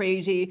get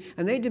crazy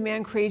and they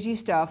demand crazy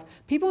stuff,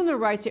 people on the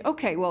right say,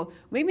 okay, well,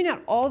 maybe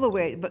not all the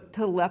way but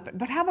to the left,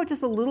 but how about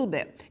just a little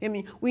bit? I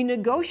mean, we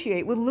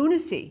negotiate with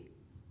lunacy.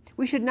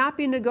 We should not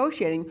be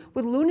negotiating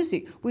with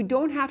lunacy. We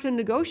don't have to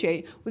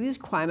negotiate with these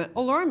climate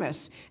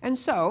alarmists. And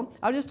so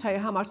I'll just tell you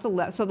how much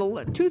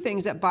the two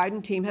things that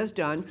Biden team has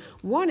done.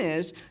 One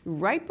is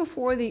right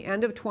before the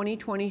end of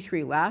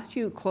 2023, last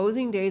few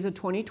closing days of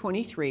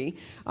 2023,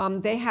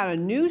 they had a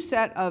new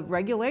set of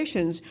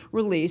regulations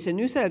released, a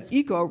new set of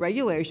eco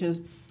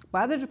regulations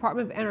by the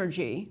Department of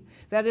Energy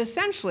that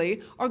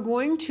essentially are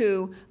going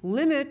to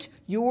limit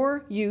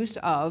your use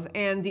of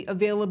and the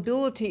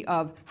availability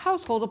of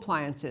household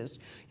appliances.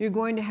 You're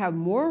going to have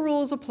more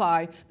rules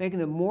apply, making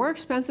them more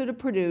expensive to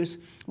produce,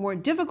 more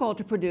difficult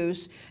to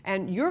produce,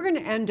 and you're going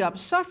to end up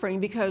suffering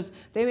because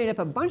they made up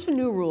a bunch of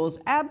new rules,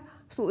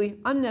 absolutely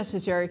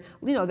unnecessary,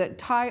 that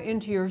tie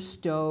into your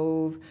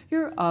stove,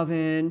 your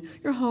oven,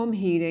 your home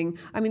heating.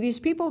 I mean, these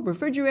people,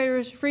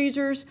 refrigerators,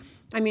 freezers,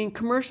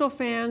 commercial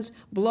fans,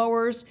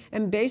 blowers,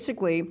 and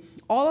basically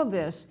all of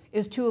this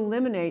is to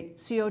eliminate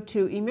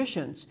CO2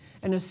 emissions.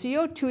 And if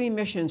CO2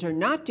 emissions are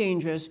not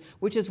dangerous,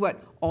 which is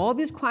what all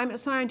these climate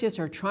scientists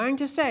are trying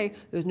to say,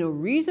 there's no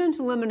reason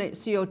to eliminate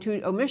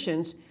CO2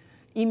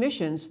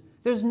 emissions,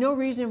 there's no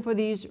reason for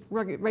these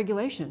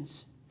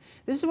regulations.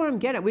 This is what I'm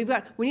getting at.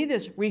 We need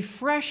this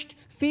refreshed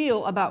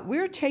feel about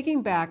we're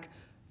taking back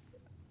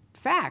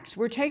facts.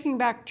 We're taking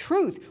back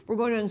truth. We're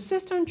going to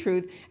insist on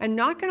truth and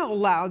not going to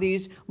allow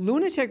these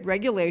lunatic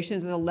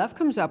regulations that the left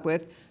comes up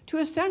with to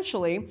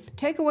essentially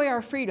take away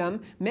our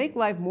freedom, make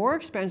life more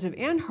expensive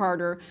and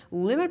harder,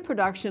 limit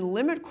production,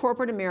 limit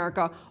corporate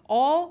America,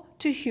 all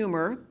to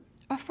humor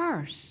a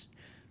farce.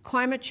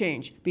 Climate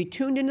change. Be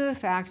tuned into the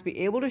facts, be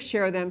able to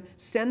share them,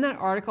 send that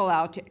article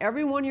out to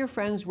every one of your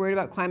friends worried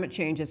about climate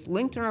change. It's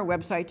linked on our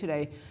website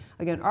today.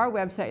 Again, our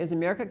website is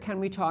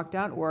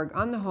americacanwetalk.org.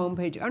 On the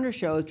homepage, under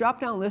shows, drop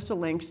down list of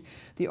links.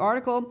 The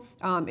article,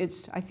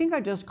 I think I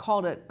just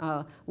called it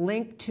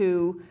link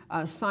to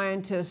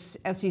scientists'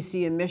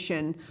 SEC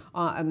emission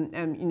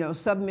and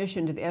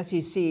submission to the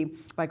SEC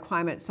by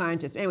climate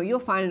scientists. Anyway, you'll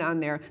find it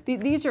on there.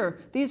 These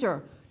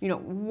are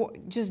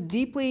just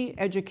deeply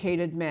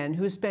educated men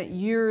who spent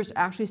years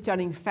actually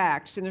studying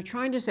facts, and they're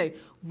trying to say,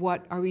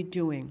 what are we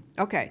doing?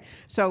 Okay,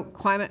 so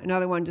climate,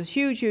 another one, just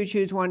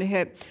huge one to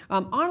hit.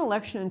 On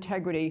election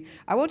integrity,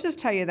 I will just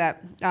tell you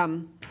that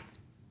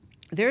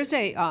there's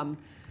on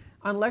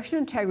election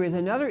integrity is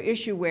another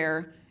issue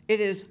where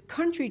it is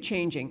country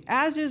changing,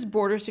 as is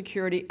border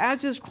security,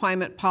 as is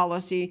climate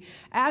policy,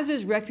 as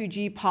is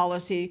refugee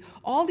policy.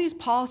 All these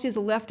policies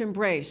the left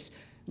embraces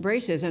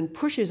and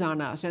pushes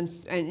on us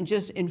and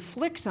just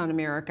inflicts on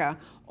America.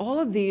 All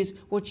of these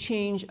will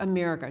change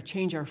America,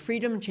 change our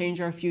freedom,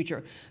 change our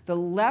future. The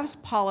left's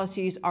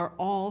policies are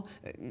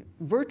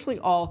virtually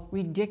all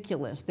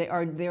ridiculous. They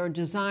are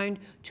designed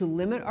to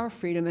limit our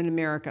freedom in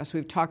America. So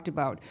we've talked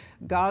about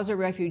Gaza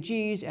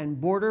refugees and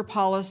border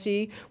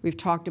policy. We've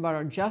talked about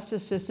our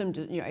justice system,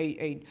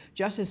 a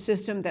justice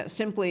system that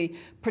simply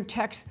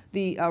protects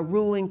the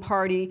ruling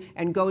party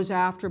and goes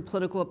after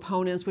political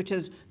opponents, which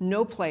has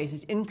no place.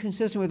 It's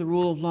inconsistent with the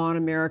rule of law in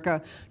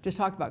America. Just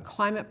talked about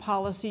climate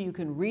policy. You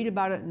can read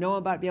about it, know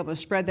about it, be able to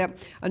spread that.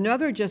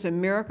 Another, just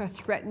America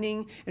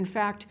threatening. In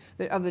fact,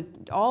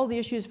 all the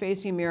issues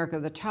facing America,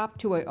 the top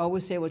two I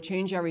always say will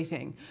change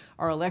everything,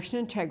 are election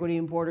integrity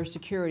and border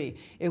security.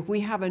 If we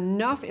have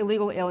enough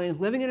illegal aliens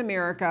living in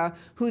America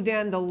who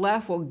then the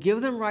left will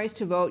give them rights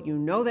to vote,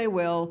 they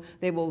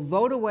will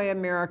vote away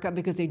America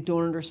because they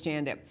don't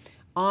understand it.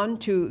 On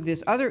to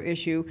this other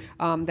issue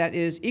that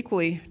is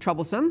equally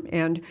troublesome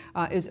and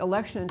is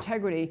election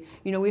integrity.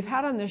 We've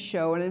had on this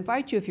show, and I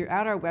invite you, if you're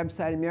at our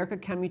website,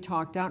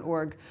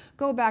 americacanwetalk.org,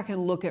 go back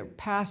and look at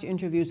past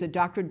interviews with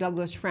Dr.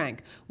 Douglas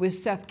Frank, with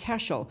Seth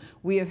Keshel.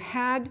 We have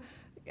had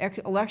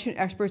election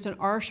experts on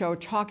our show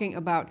talking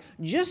about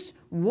just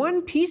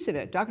one piece of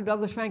it. Dr.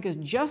 Douglas Frank is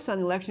just on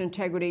the election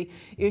integrity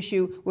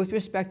issue with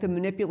respect to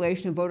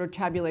manipulation of voter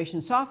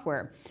tabulation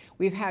software.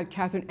 We've had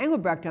Catherine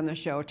Engelbrecht on the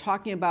show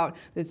talking about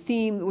the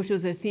theme, which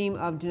was the theme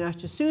of Dinesh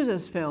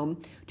D'Souza's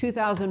film,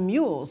 2000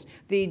 Mules,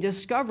 the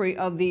discovery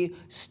of the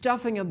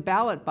stuffing of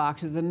ballot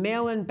boxes, the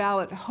mail-in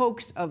ballot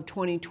hoax of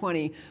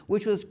 2020,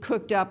 which was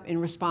cooked up in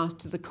response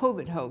to the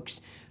COVID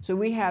hoax. So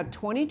we had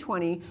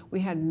 2020, we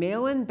had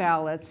mail-in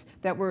ballots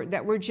that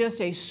were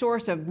just a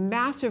source of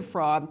massive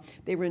fraud.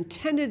 They were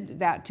intended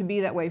that to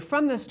be that way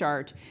from the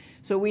start.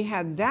 So we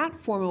had that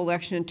form of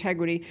election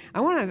integrity. I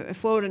want to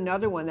float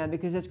another one then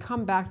because it's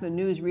come back to the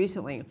news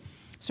recently.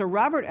 So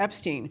Robert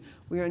Epstein,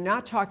 we are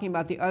not talking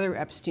about the other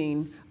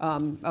Epstein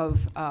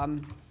of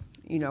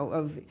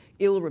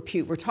ill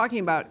repute. We're talking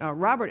about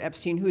Robert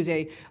Epstein, who's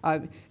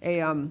that's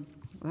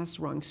the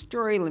wrong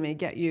story. Let me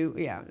get you.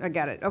 Yeah, I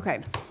got it.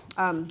 Okay.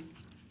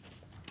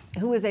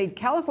 Who is a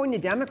California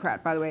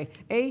Democrat, by the way,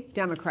 a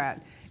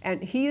Democrat.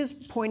 And he is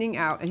pointing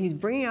out, and he's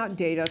bringing out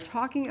data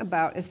talking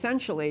about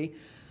essentially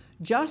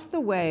just the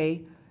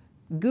way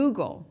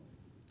Google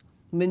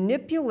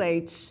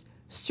manipulates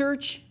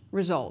search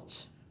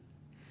results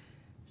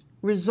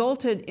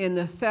resulted in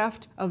the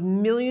theft of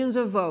millions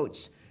of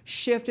votes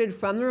shifted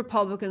from the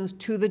Republicans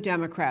to the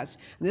Democrats.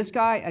 And this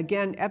guy,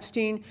 again,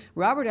 Epstein,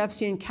 Robert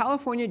Epstein,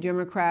 California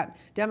Democrat.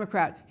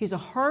 He's a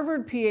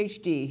Harvard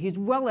PhD. He's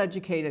well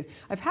educated.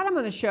 I've had him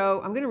on the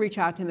show. I'm going to reach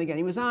out to him again.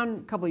 He was on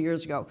a couple of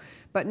years ago.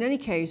 But in any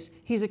case,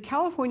 he's a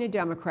California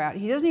Democrat.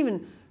 He doesn't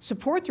even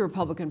support the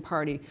Republican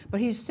Party, but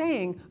he's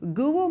saying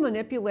Google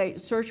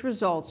manipulates search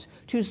results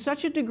to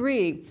such a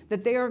degree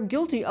that they are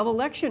guilty of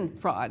election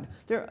fraud.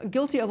 They're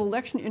guilty of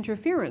election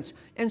interference.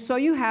 And so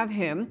you have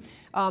him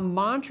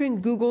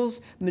monitoring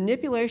Google's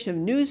manipulation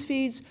of news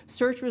feeds,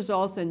 search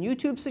results, and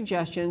YouTube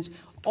suggestions,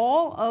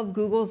 All of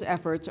Google's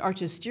efforts are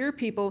to steer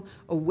people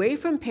away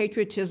from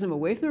patriotism,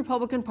 away from the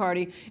Republican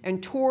Party,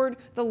 and toward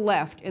the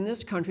left in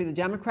this country, the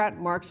Democrat,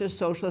 Marxist,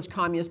 Socialist,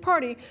 Communist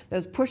Party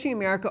that's pushing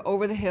America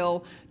over the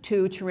hill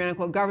to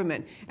tyrannical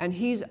government. And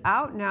he's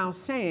out now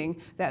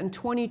saying that in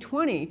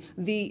 2020,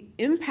 the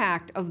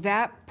impact of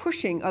that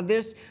pushing, of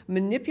this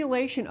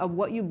manipulation of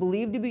what you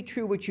believe to be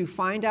true, which you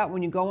find out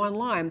when you go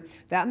online,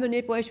 that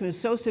manipulation was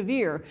so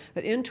severe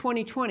that in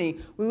 2020,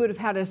 we would have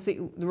had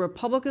the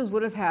Republicans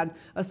would have had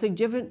a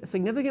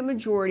significant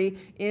majority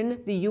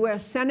in the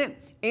U.S. Senate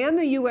and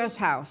the U.S.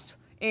 House.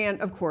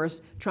 And, of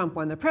course, Trump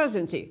won the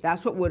presidency.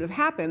 That's what would have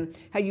happened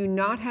had you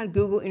not had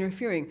Google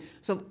interfering.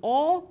 So of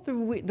all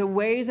the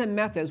ways and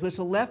methods which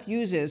the left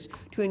uses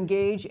to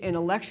engage in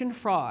election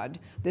fraud,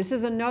 this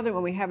is another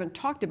one we haven't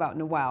talked about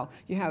in a while.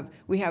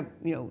 We have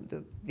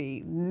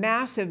the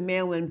massive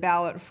mail-in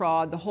ballot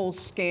fraud, the whole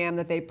scam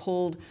that they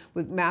pulled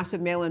with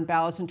massive mail-in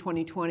ballots in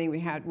 2020,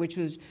 which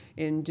was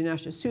in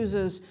Dinesh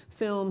D'Souza's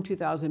film,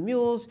 2,000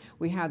 Mules.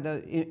 We had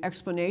the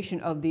explanation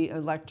of the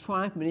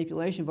electronic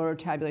manipulation voter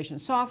tabulation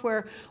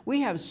software.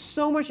 We have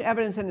so much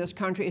evidence in this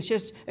country. It's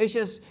just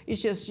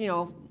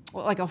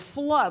like a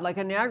flood, like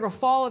a Niagara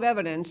Fall of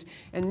evidence.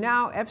 And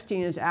now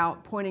Epstein is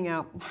out pointing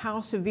out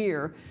how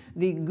severe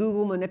the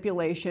Google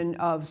manipulation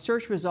of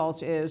search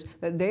results is,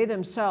 that they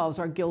themselves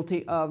are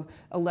guilty of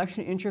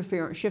election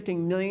interference,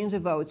 shifting millions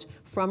of votes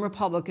from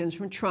Republicans,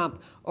 from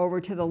Trump,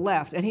 over to the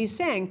left. And he's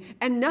saying,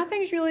 and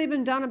nothing's really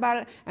been done about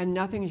it, and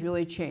nothing's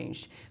really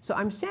changed. So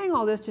I'm saying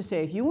all this to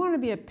say, if you want to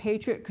be a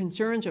patriot,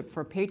 concerns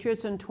for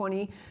patriots in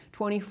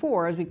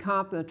 2024, as we come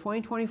up in the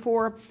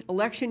 2024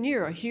 election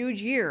year, a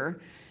huge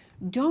year,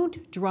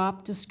 don't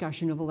drop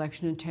discussion of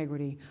election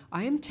integrity.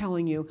 I am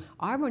telling you,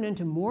 I run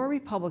into more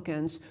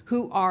Republicans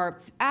who are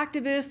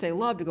activists. They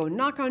love to go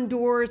knock on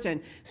doors and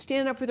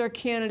stand up for their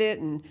candidate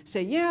and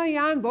say, yeah,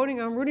 I'm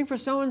rooting for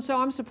so-and-so,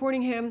 I'm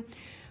supporting him.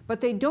 But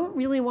they don't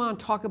really want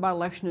to talk about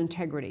election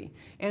integrity.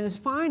 And it's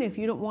fine if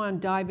you don't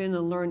want to dive in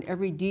and learn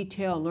every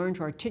detail and learn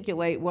to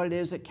articulate what it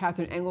is that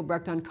Catherine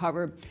Engelbrecht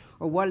uncovered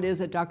or what it is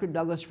that Dr.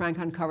 Douglas Frank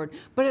uncovered.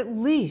 But at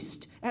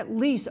least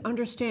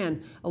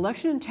understand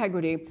election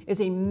integrity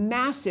is a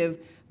massive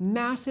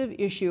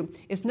issue.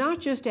 It's not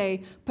just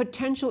a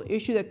potential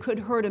issue that could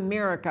hurt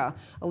America.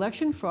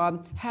 Election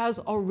fraud has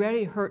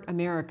already hurt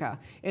America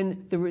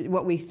in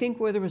what we think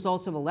were the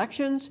results of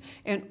elections.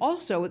 And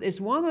also, it's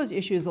one of those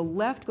issues the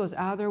left goes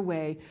out of their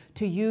way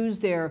to use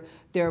their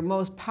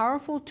most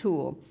powerful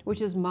tool, which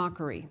is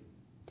mockery.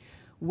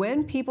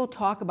 When people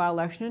talk about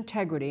election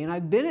integrity, and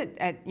I've been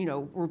at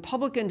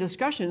Republican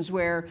discussions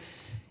where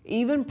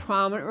even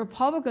prominent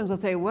Republicans will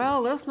say,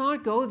 well, let's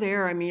not go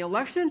there. I mean,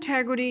 election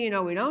integrity,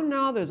 we don't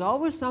know. There's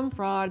always some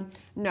fraud.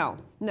 No.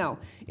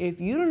 If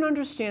you don't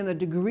understand the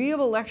degree of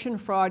election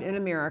fraud in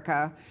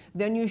America,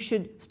 then you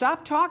should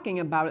stop talking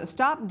about it,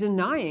 stop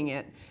denying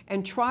it,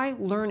 and try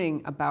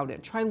learning about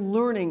it. Try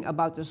learning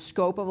about the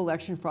scope of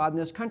election fraud in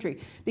this country.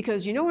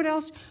 Because you know what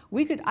else?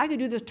 I could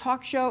do this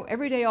talk show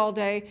every day, all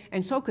day,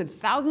 and so could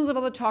thousands of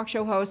other talk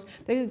show hosts.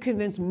 They could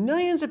convince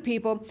millions of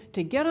people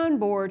to get on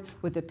board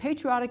with the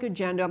patriotic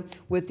agenda,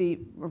 with the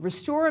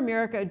Restore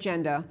America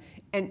agenda,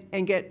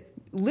 and get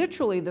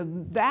literally the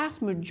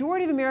vast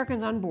majority of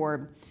Americans on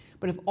board.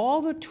 But if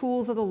all the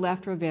tools of the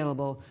left are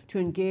available to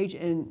engage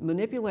in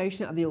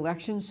manipulation of the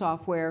election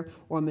software,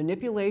 or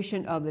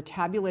manipulation of the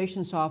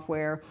tabulation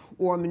software,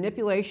 or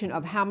manipulation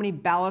of how many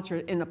ballots are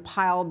in a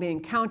pile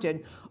being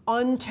counted,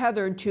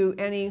 untethered to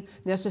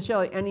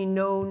necessarily any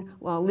known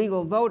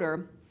legal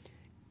voter,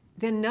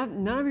 then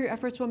none of your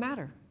efforts will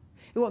matter.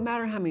 It won't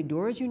matter how many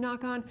doors you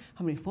knock on,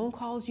 how many phone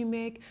calls you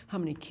make, how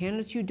many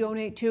candidates you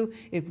donate to.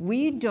 If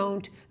we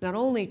don't not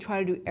only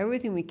try to do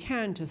everything we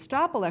can to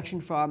stop election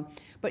fraud,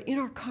 but in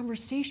our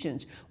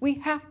conversations, we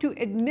have to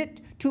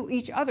admit to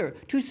each other,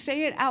 to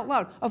say it out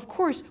loud. Of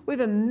course, we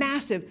have a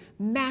massive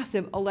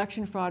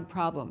election fraud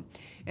problem.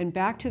 And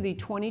back to the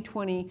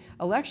 2020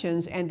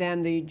 elections and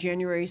then the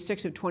January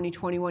 6th of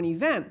 2021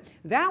 event,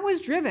 that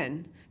was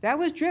driven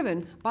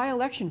by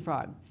election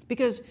fraud.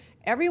 Because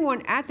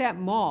everyone at that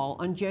mall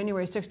on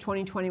January 6,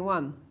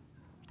 2021,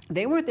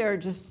 they weren't there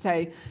just to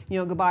say,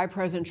 goodbye,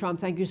 President Trump,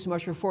 thank you so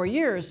much for 4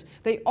 years.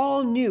 They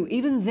all knew,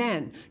 even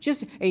then,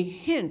 just a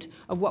hint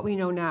of what we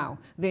know now.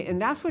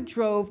 And that's what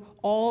drove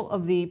all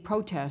of the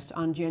protests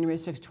on January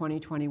 6,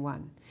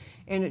 2021.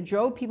 And it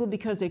drove people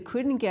because they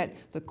couldn't get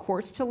the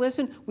courts to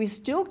listen. We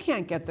still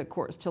can't get the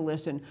courts to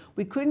listen.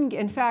 We couldn't,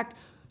 in fact,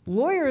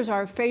 lawyers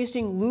are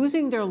facing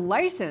losing their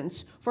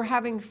license for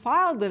having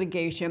filed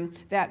litigation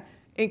that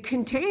it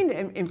contained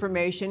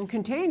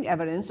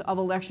evidence of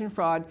election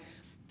fraud,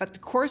 but the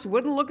courts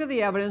wouldn't look at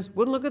the evidence,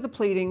 wouldn't look at the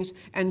pleadings,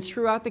 and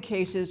threw out the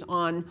cases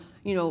on,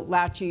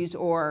 laches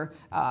or,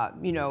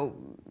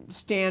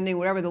 standing,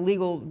 whatever the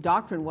legal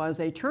doctrine was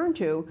they turned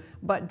to,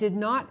 but did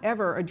not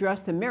ever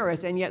address the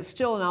merits. And yet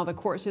still now the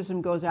court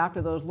system goes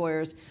after those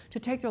lawyers to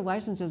take their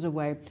licenses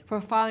away for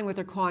filing what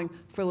they're calling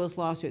frivolous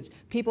lawsuits.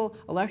 People,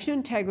 election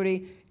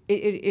integrity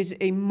it is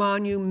a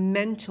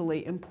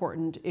monumentally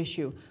important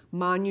issue.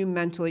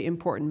 Monumentally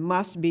important,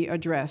 must be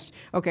addressed.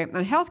 Okay,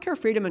 on healthcare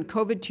freedom and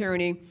COVID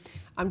tyranny,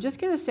 I'm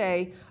just going to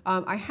say,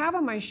 I have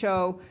on my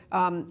show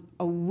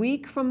a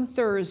week from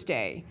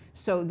Thursday.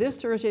 So this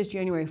Thursday is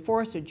January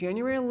 4th. So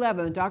January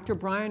 11th, Dr.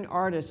 Brian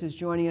Ardis is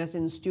joining us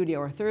in studio.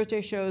 Our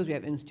Thursday shows, we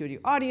have in-studio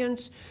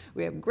audience.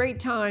 We have great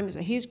times.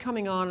 He's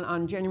coming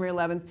on January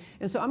 11th.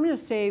 And so I'm going to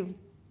save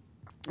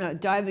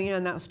diving in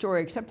on that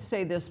story, except to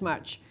say this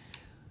much.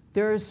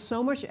 There is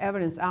so much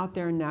evidence out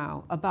there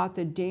now about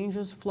the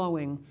dangers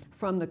flowing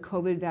from the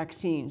COVID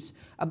vaccines,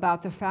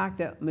 about the fact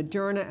that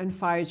Moderna and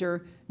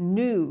Pfizer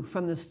knew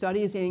from the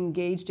studies they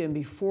engaged in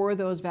before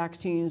those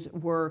vaccines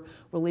were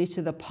released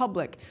to the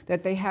public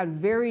that they had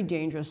very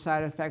dangerous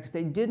side effects.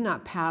 They did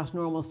not pass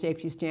normal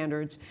safety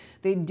standards.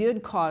 They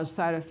did cause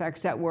side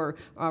effects that were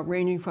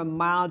ranging from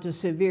mild to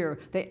severe.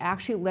 They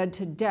actually led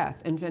to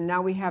death. And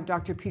now we have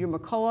Dr. Peter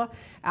McCullough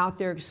out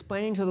there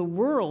explaining to the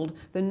world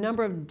the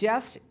number of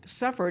deaths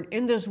suffered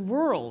in this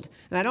world.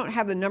 And I don't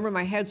have the number in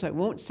my head, so I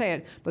won't say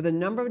it, but the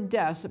number of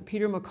deaths that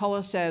Peter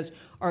McCullough says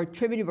are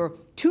attributable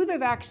to the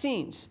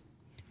vaccines.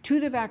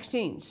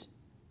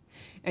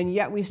 And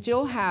yet we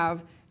still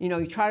have,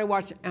 you try to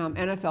watch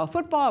NFL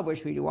football,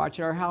 which we do watch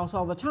at our house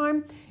all the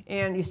time,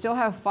 and you still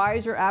have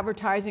Pfizer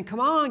advertising, come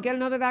on, get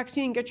another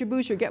vaccine, get your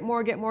booster, get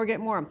more.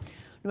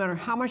 No matter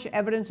how much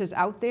evidence is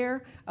out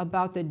there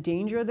about the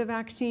danger of the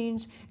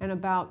vaccines and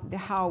about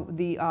how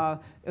the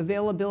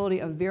availability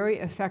of very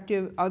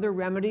effective other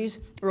remedies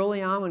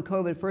early on when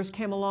COVID first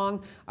came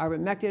along,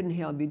 ivermectin,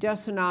 inhaled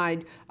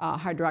budesonide,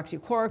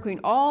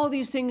 hydroxychloroquine, all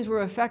these things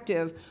were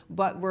effective,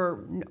 but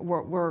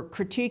were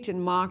critiqued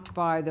and mocked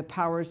by the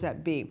powers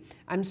that be.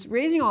 I'm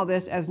raising all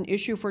this as an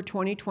issue for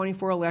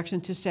 2024 election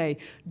to say,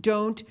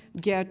 don't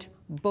get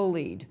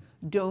bullied.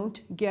 Don't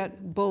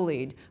get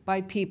bullied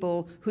by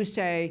people who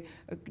say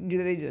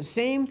they do the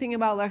same thing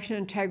about election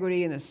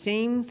integrity and the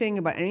same thing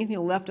about anything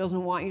the left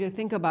doesn't want you to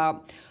think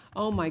about.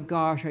 Oh my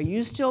gosh, are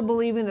you still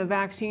believing the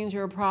vaccines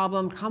are a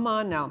problem? Come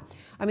on now.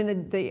 I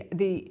mean,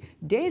 the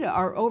data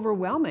are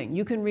overwhelming.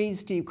 You can read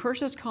Steve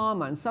Kirsch's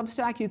column on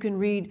Substack. You can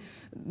read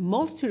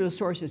multitude of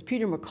sources.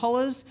 Peter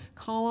McCullough's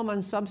column on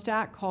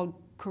Substack called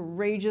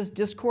Courageous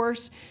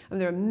Discourse. And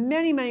there are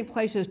many, many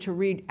places to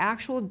read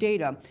actual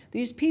data.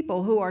 These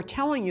people who are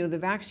telling you the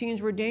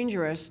vaccines were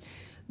dangerous,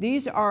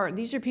 these are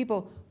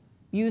people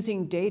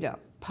using data,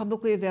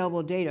 publicly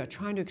available data,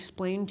 trying to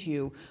explain to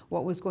you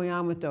what was going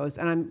on with those.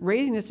 And I'm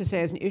raising this to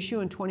say as an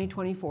issue in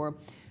 2024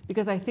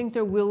 because I think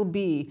there will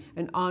be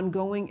an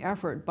ongoing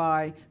effort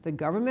by the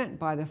government,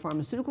 by the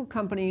pharmaceutical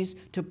companies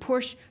to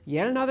push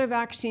yet another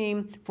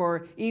vaccine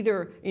for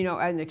either,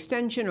 an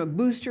extension or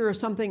booster or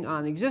something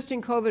on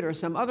existing COVID or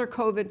some other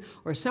COVID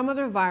or some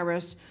other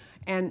virus.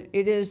 And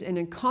it is an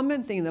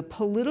incumbent thing, the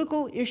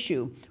political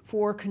issue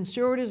for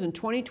conservatives in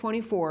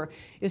 2024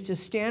 is to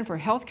stand for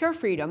healthcare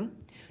freedom,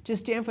 to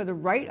stand for the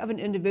right of an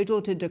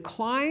individual to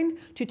decline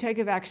to take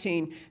a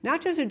vaccine, not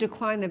just to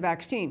decline the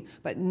vaccine,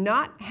 but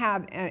not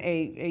have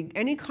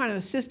any kind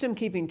of system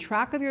keeping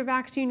track of your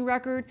vaccine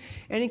record,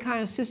 any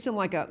kind of system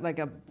like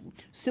a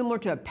similar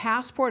to a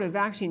passport, a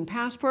vaccine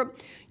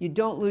passport. You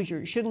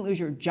shouldn't lose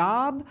your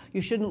job. You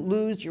shouldn't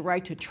lose your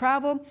right to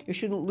travel. You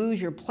shouldn't lose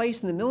your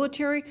place in the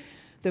military.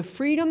 The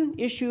freedom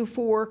issue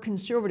for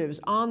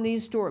conservatives on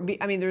these stories,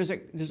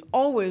 there's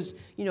always,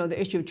 the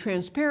issue of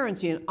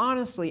transparency and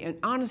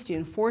honesty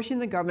and forcing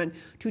the government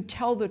to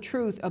tell the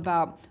truth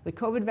about the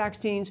COVID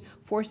vaccines,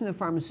 forcing the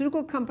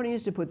pharmaceutical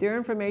companies to put their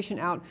information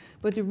out.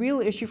 But the real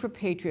issue for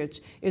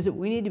patriots is that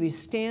we need to be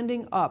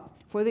standing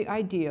up for the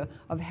idea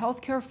of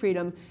healthcare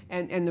freedom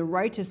and the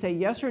right to say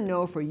yes or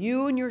no for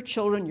you and your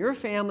children, your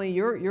family,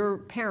 your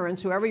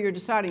parents, whoever you're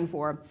deciding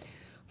for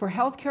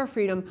healthcare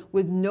freedom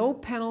with no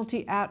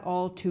penalty at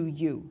all to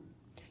you.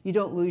 You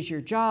don't lose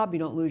your job, you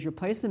don't lose your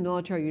place in the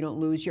military, you don't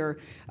lose your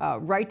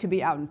right to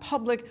be out in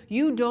public,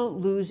 you don't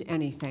lose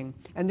anything.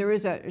 And there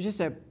is just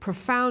a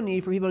profound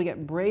need for people to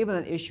get brave on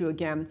that issue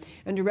again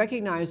and to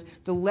recognize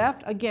the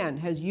left, again,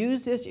 has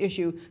used this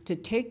issue to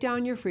take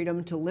down your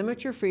freedom, to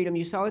limit your freedom.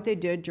 You saw what they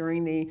did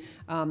during the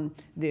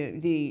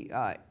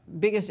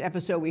biggest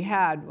episode we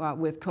had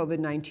with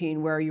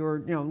COVID-19 where you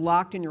were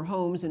locked in your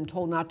homes and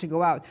told not to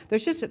go out.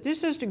 There's just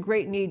a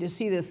great need to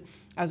see this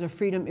as a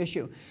freedom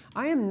issue.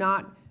 I am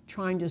not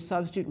trying to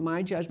substitute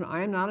my judgment.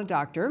 I am not a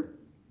doctor.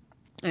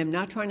 I am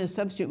not trying to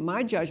substitute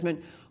my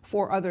judgment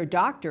for other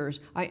doctors.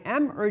 I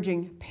am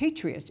urging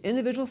patriots,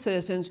 individual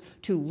citizens,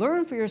 to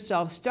learn for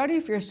yourself, study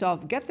for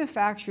yourself, get the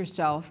facts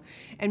yourself,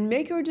 and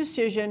make your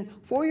decision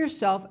for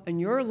yourself and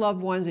your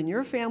loved ones and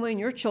your family and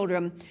your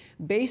children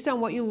based on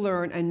what you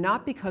learn and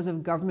not because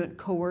of government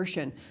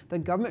coercion. The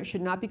government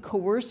should not be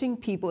coercing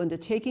people into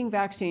taking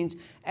vaccines,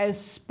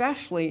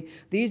 especially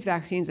these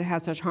vaccines that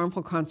have such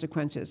harmful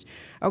consequences.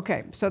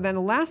 Okay, so then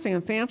the last thing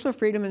on financial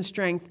freedom and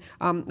strength,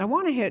 I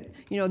want to hit,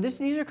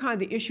 these are kind of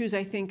the issues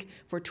I think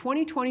for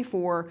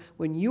 2024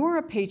 when you are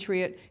a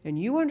patriot and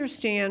you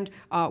understand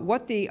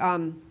what the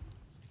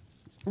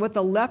what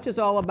the left is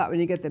all about, when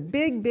you get the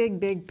big, big,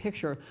 big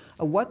picture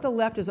of what the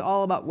left is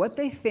all about, what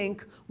they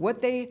think,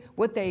 their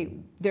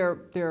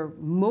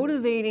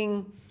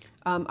motivating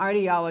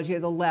ideology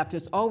of the left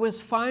is always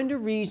find a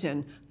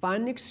reason,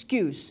 find an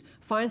excuse,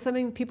 find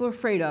something people are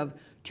afraid of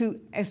to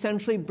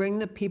essentially bring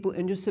the people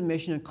into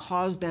submission and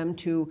cause them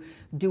to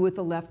do what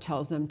the left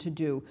tells them to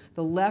do.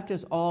 The left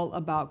is all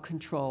about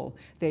control.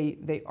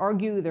 They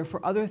argue, they're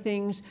for other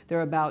things,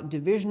 they're about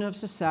division of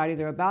society,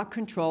 they're about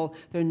control,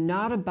 they're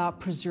not about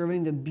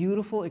preserving the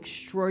beautiful,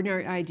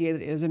 extraordinary idea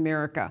that is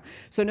America.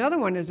 So another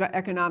one is about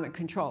economic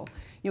control.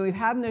 We've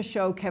had in this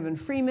show Kevin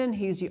Freeman,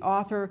 he's the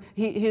author,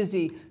 he's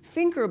the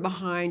thinker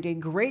behind a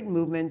great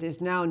movement, is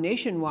now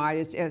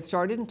nationwide, it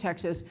started in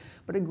Texas,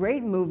 but a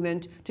great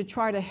movement to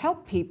try to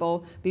help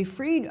people be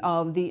freed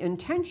of the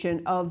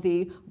intention of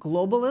the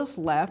globalist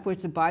left,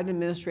 which the Biden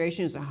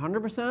administration is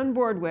 100% on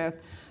board with,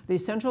 the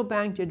central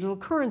bank digital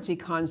currency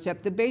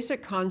concept, the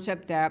basic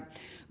concept that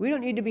we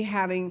don't need to be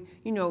having,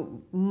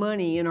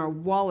 money in our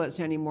wallets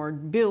anymore,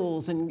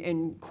 bills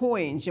and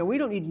coins. We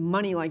don't need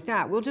money like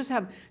that. We'll just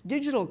have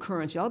digital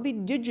currency. It'll be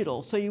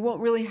digital, so you won't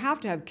really have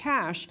to have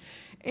cash.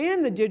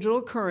 And the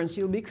digital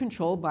currency will be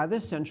controlled by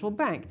the central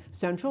bank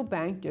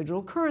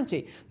digital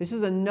currency. This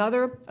is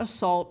another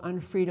assault on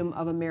freedom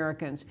of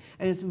Americans.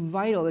 And it's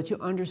vital that you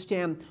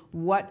understand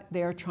what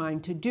they're trying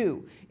to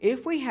do.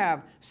 If we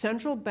have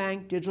central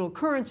bank digital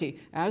currency,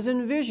 as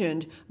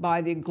envisioned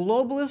by the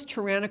globalist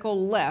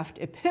tyrannical left,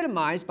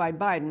 epitomized by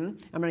Biden,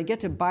 I'm going to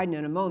get to Biden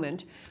in a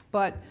moment,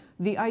 but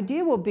the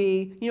idea will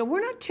be,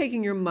 we're not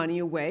taking your money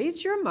away.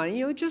 It's your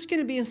money. It's just going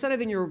to be, instead of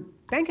in your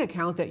bank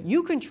account that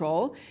you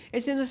control,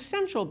 it's in a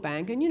central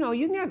bank. And, you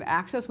can have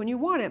access when you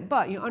want it,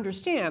 but you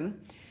understand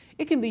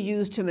it can be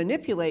used to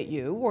manipulate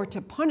you or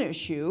to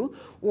punish you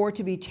or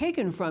to be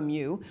taken from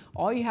you.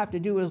 All you have to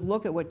do is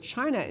look at what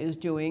China is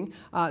doing.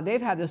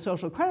 They've had the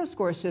social credit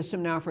score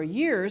system now for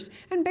years,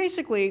 and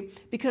basically,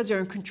 because they're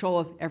in control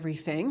of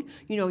everything,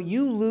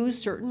 you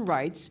lose certain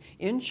rights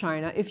in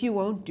China if you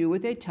won't do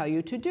what they tell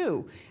you to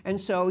do. And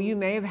so you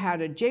may have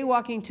had a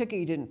jaywalking ticket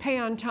you didn't pay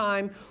on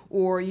time,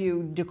 or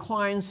you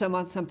declined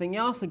something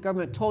else the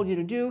government told you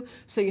to do,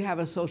 so you have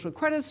a social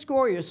credit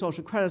score, your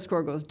social credit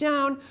score goes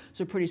down,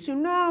 so pretty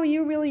soon,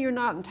 you're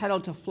not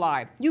entitled to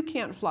fly. You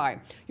can't fly.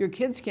 Your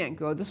kids can't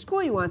go to the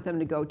school you want them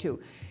to go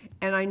to.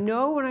 And I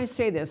know when I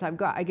say this, I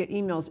get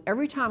emails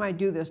every time I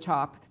do this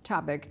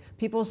topic,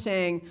 people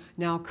saying,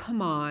 now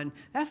come on,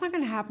 that's not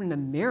going to happen in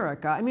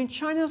America.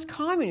 China's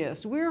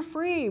communist. We're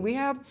free. We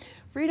have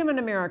freedom in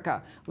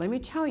America. Let me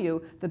tell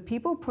you, the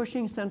people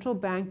pushing central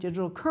bank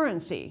digital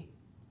currency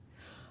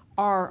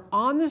are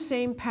on the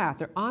same path.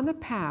 They're on the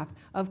path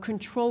of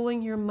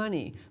controlling your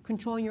money,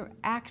 controlling your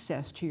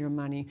access to your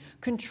money,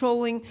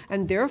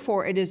 and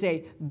therefore it is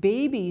a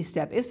baby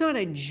step. It's not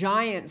a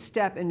giant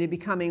step into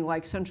becoming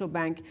like central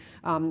bank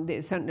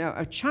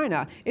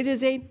China. It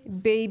is a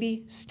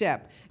baby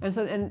step. And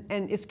so,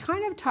 and it's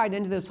kind of tied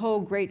into this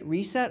whole Great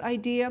Reset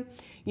idea.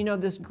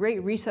 This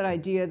Great Reset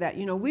idea that,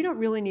 we don't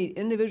really need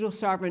individual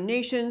sovereign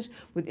nations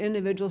with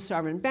individual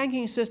sovereign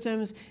banking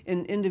systems,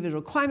 and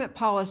individual climate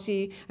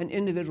policy, and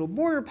individual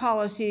border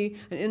policy,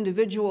 and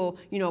individual,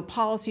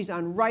 policies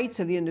on rights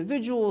of the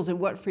individuals and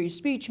what free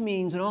speech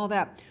means and all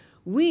that.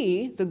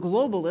 We, the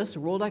globalists,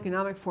 World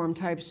Economic Forum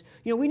types,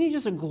 we need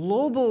just a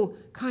global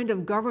kind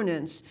of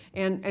governance,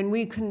 and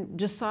we can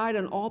decide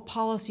on all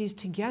policies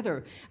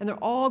together. And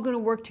they're all going to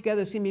work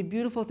together. It's going to be a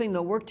beautiful thing.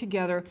 They'll work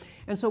together.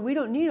 And so we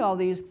don't need all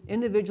these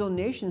individual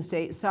nation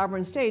states,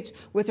 sovereign states,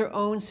 with their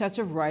own sets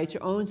of rights,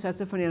 their own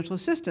sets of financial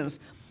systems.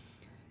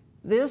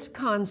 This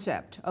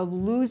concept of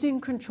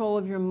losing control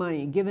of your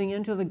money, giving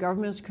into the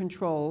government's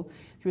control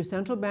through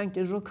central bank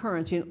digital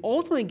currency, and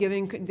ultimately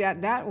giving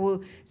that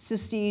will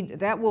secede,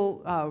 that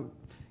will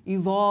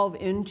evolve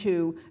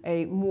into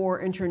a more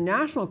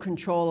international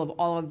control of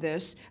all of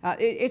this.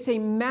 It's a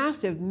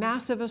massive,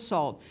 massive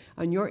assault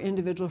on your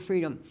individual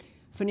freedom.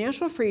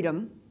 Financial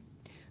freedom,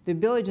 the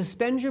ability to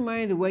spend your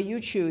money the way you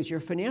choose, your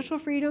financial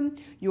freedom,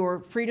 your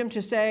freedom to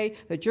say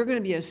that you're going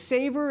to be a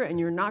saver and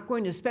you're not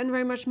going to spend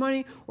very much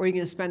money, or you're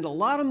going to spend a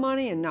lot of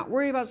money and not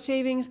worry about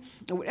savings,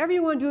 or whatever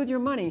you want to do with your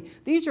money.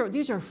 These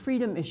are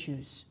freedom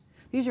issues.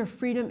 These are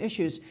freedom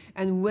issues.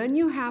 And when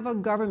you have a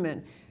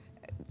government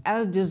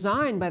as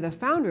designed by the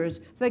founders,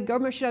 the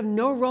government should have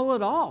no role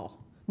at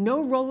all.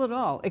 No role at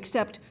all,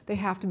 except you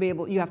have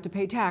to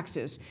pay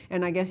taxes.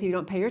 And I guess if you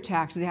don't pay your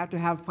taxes, they have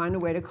to find a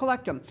way to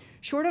collect them.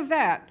 Short of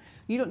that,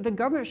 the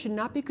government should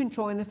not be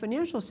controlling the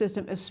financial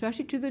system,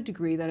 especially to the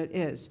degree that it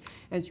is.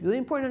 And it's really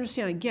important to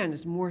understand, again,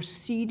 it's more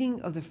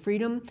ceding of the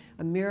freedom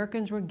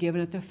Americans were given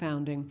at the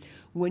founding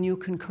when you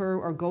concur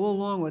or go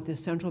along with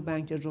this central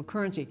bank digital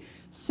currency.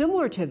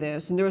 Similar to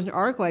this, and there was an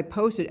article I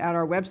posted at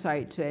our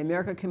website today,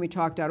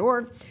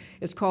 americacanwetalk.org.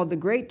 It's called The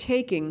Great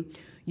Taking.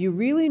 You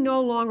really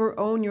no longer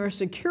own your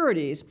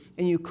securities,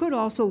 and you could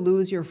also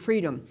lose your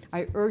freedom.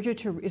 I urge you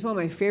to, it's one of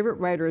my favorite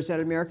writers,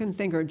 that American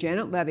thinker,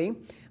 Janet Levy. I'm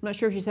not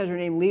sure if she says her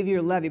name Levy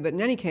or Levy, but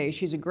in any case,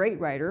 she's a great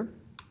writer.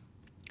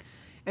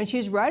 And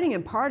she's writing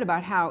in part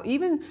about how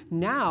even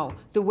now,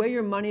 the way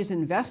your money is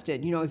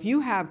invested, if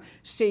you have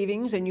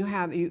savings and you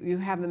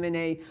have them in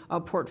a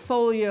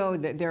portfolio,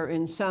 that they're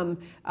in some,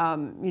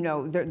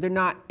 they're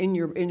not in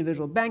your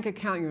individual bank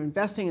account, you're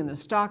investing in the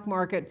stock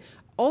market.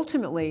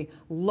 Ultimately,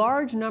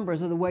 large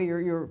numbers of the way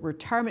your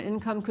retirement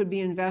income could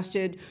be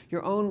invested,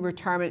 your own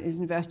retirement is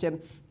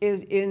invested,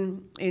 is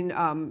in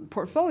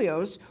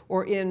portfolios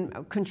or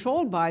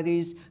controlled by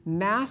these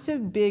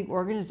massive big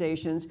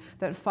organizations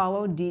that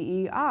follow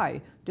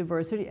DEI,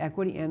 diversity,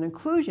 equity, and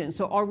inclusion.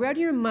 So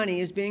already your money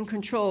is being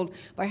controlled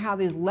by how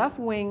this left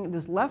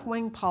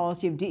wing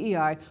policy of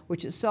DEI,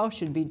 which itself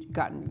should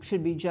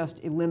be just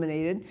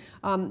eliminated.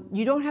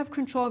 You don't have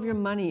control of your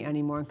money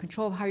anymore and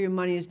control of how your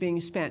money is being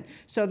spent.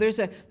 So there's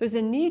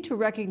a need to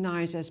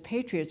recognize as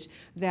patriots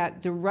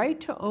that the right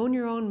to own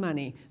your own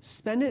money,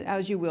 spend it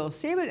as you will,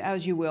 save it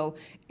as you will,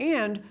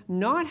 and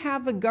not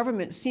have the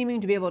government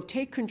seeming to be able to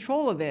take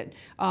control of it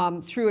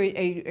through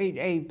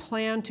a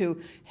plan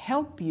to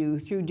help you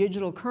through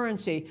digital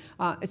currency.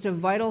 It's a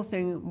vital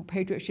thing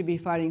patriots should be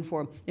fighting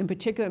for. In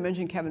particular, I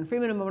mentioned Kevin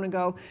Freeman a moment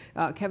ago.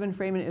 Kevin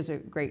Freeman is a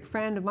great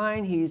friend of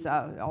mine. He's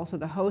also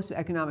the host of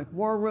Economic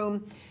War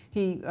Room.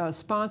 He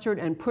sponsored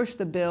and pushed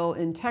the bill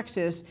in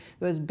Texas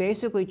that was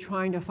basically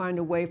trying to find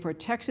a way for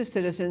Texas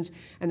citizens,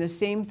 and the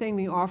same thing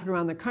being offered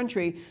around the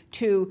country,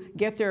 to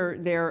get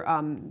their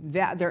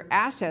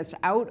assets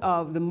out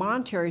of the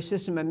monetary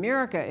system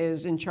America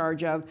is in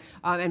charge of,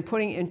 and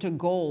putting it into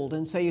gold.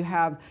 And so you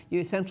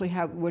essentially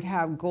would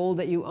have gold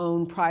that you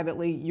own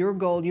privately, your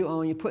gold you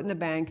own, you put in the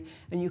bank,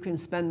 and you can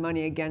spend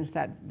money against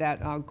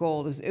that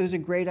gold. It was a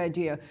great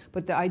idea.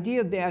 But the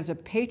idea of as a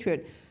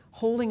patriot,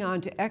 holding on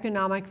to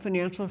economic,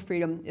 financial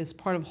freedom is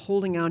part of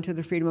holding on to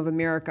the freedom of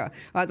America.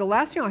 The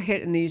last thing I'll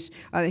hit in these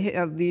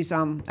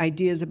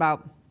ideas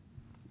about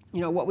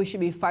what we should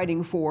be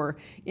fighting for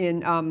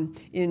in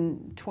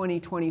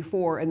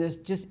 2024, and this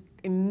just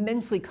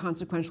immensely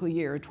consequential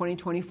year,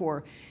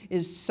 2024,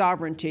 is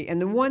sovereignty.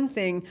 And the one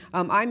thing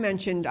I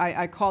mentioned,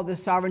 I call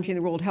this sovereignty in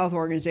the World Health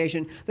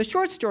Organization. The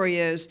short story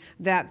is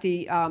that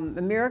the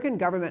American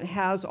government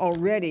has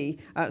already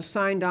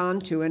signed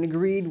on to and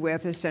agreed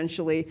with,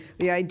 essentially,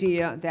 the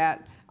idea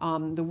that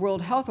the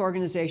World Health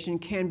Organization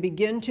can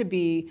begin to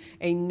be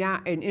an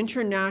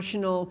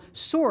international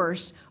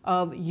source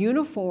of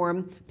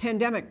uniform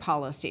pandemic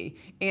policy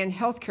and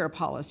healthcare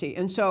policy.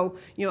 And so,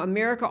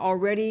 America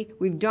already,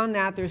 we've done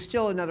that. There's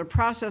still another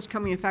process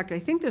coming. In fact, I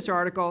think this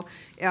article,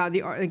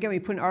 again, we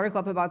put an article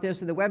up about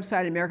this on the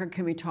website,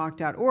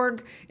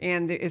 americacanwetalk.org,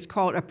 and it's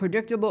called A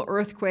Predictable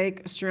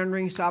Earthquake,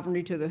 Surrendering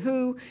Sovereignty to the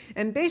WHO.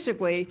 And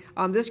basically,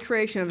 this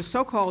creation of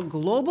so-called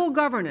global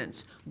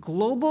governance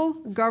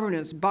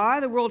by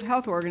the World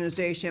Health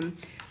Organization,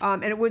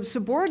 and it would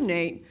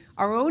subordinate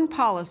our own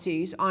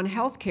policies on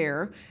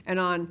healthcare and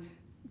on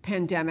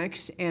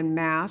pandemics and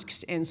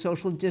masks and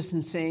social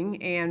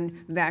distancing and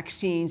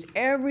vaccines,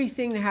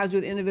 everything that has to do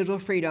with individual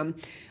freedom,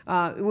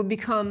 it would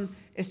become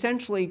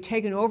essentially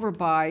taken over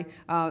by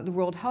the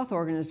World Health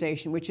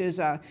Organization, which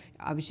is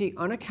obviously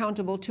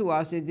unaccountable to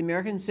us. The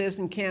American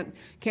citizen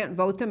can't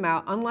vote them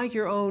out, unlike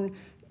your own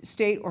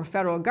state or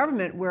federal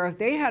government, where if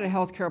they had a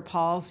healthcare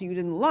policy you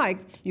didn't like,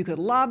 you could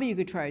lobby, you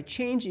could try to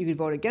change it, you could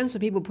vote against the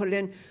people who put it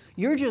in.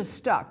 You're just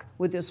stuck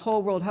with this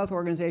whole World Health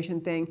Organization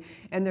thing,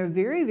 and they're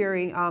very,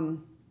 very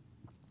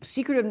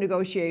secretive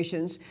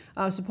negotiations,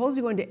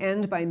 supposedly going to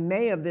end by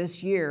May of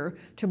this year,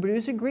 to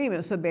produce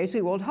agreements. So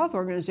basically, World Health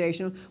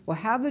Organization will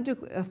have the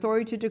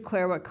authority to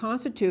declare what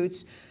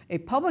constitutes a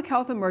public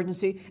health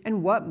emergency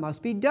and what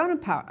must be done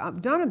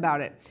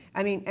about it.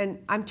 I mean,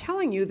 and I'm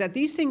telling you that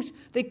these things,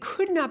 they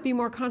could not be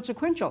more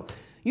consequential.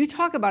 You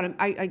talk about them,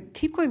 I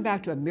keep going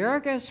back to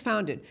America is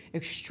founded,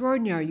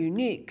 extraordinary,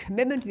 unique,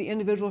 commitment to the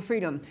individual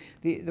freedom,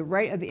 the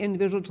right of the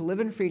individual to live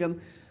in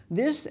freedom.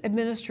 This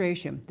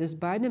administration, this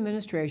Biden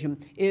administration,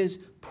 is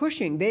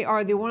pushing.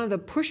 They're one of the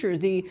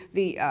pushers, the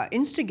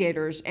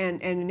instigators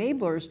and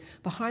enablers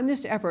behind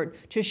this effort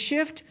to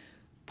shift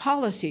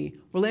policy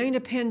relating to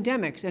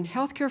pandemics and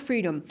healthcare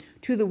freedom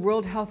to the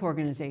World Health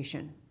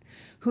Organization,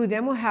 who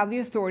then will have the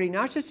authority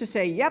not just to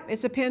say, yep,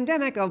 it's a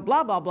pandemic of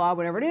blah, blah, blah,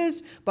 whatever it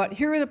is, but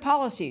here are the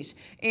policies.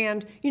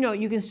 And,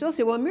 you can still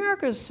say, well,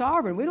 America is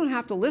sovereign. We don't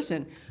have to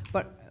listen.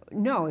 But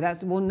no,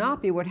 that will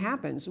not be what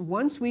happens.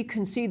 Once we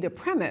concede the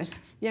premise,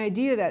 the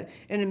idea that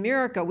in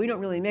America we don't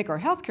really make our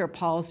healthcare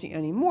policy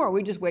anymore,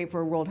 we just wait for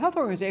a World Health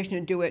Organization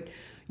to do it,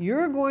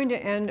 you're going to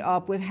end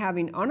up with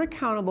having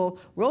unaccountable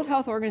World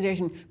Health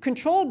Organization,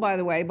 controlled, by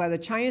the way, by the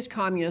Chinese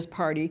Communist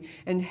Party,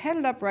 and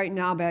headed up right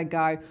now by a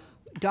guy,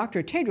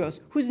 Dr. Tedros,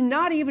 who's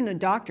not even a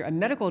doctor, a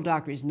medical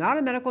doctor. He's not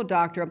a medical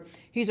doctor.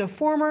 He's a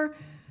former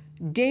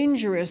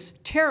dangerous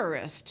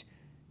terrorist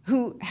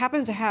who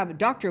happens to have a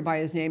doctor by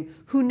his name,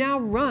 who now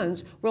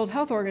runs World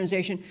Health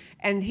Organization,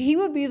 and he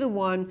would be the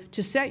one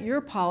to set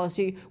your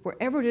policy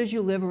wherever it is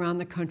you live around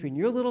the country, in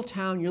your little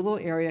town, your little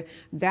area.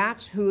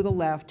 That's who the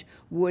left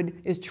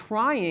is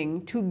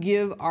trying to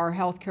give our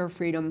healthcare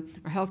freedom,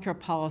 our healthcare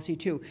policy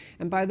to.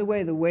 And by the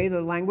way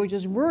the language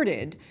is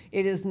worded,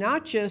 it is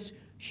not just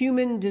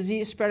human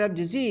disease, spread of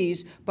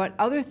disease, but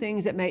other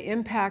things that may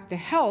impact the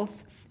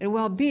health and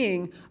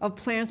well-being of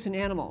plants and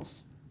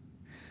animals.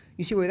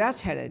 You see where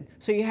that's headed.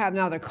 So you have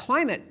now the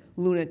climate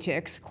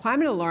lunatics,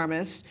 climate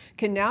alarmists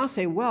can now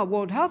say, well,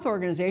 World Health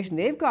Organization,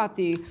 they've got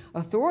the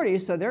authority,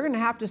 so they're going to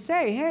have to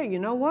say, hey, you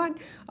know what?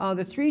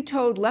 The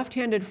three-toed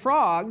left-handed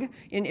frog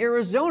in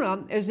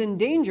Arizona is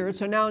endangered,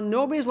 so now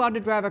nobody's allowed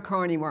to drive a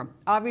car anymore.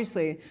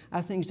 Obviously,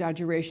 that's an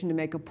exaggeration to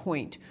make a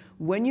point.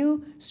 When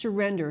you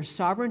surrender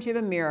sovereignty of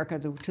America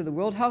to the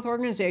World Health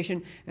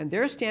Organization and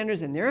their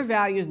standards and their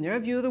values and their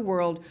view of the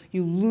world,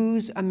 you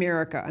lose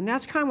America. And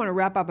that's kind of what I want to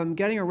wrap up. I'm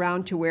getting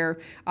around to where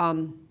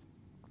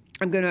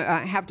I'm going to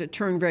have to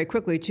turn very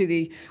quickly to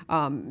the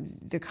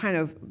kind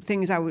of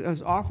things I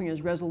was offering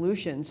as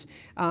resolutions.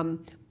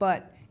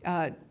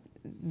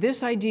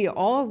 This idea,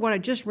 all of what I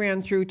just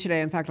ran through today,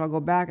 in fact, I'll go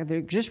back,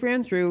 I just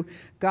ran through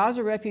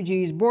Gaza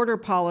refugees, border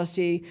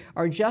policy,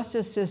 our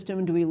justice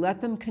system, do we let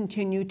them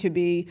continue to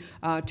be,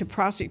 to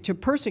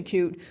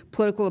persecute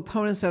political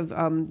opponents of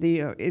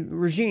the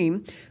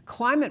regime,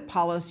 climate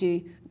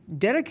policy,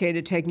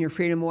 dedicated to taking your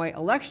freedom away,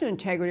 election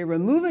integrity,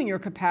 removing your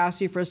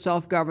capacity for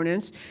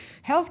self-governance,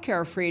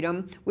 healthcare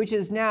freedom, which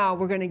is now,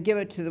 we're going to give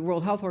it to the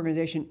World Health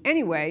Organization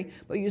anyway,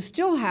 but you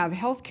still have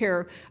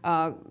healthcare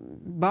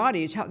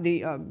bodies,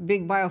 the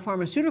big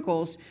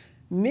biopharmaceuticals,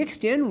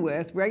 mixed in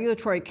with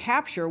regulatory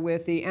capture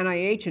with the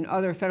NIH and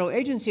other federal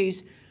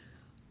agencies.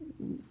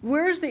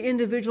 Where's the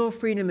individual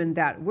freedom in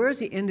that? Where's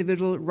the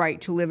individual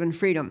right to live in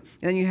freedom?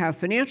 And then you have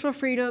financial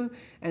freedom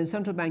and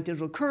central bank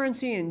digital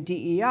currency and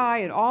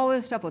DEI and all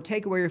this stuff will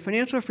take away your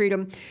financial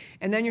freedom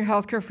and then your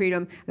healthcare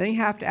freedom. And then you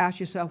have to ask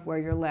yourself where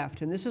you're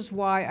left. And this is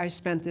why I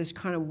spent this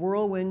kind of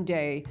whirlwind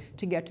day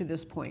to get to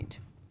this point.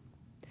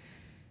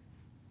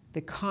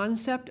 The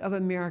concept of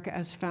America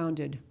as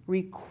founded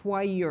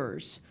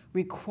requires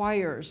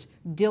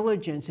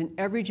diligence in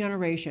every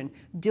generation,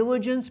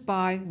 diligence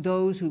by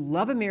those who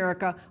love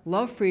America,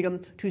 love freedom,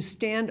 to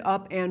stand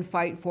up and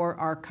fight for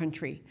our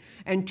country,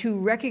 and to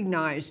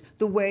recognize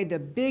the way the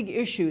big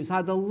issues,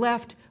 how the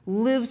left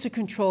lives to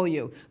control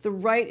you. The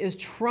right is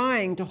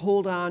trying to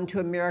hold on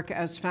to America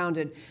as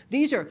founded.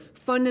 These are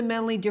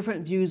fundamentally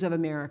different views of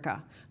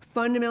America.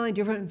 Fundamentally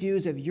different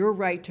views of your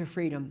right to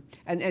freedom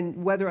and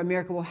whether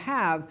America will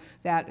have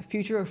that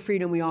future of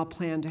freedom we all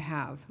plan to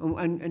have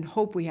and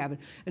hope we have it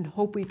and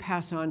hope we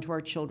pass on to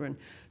our children.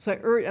 So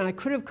I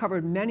could have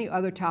covered many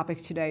other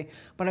topics today,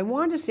 but I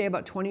wanted to say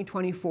about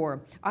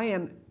 2024, I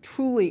am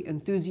truly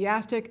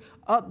enthusiastic,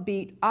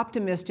 upbeat,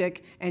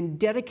 optimistic, and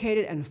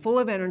dedicated and full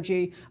of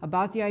energy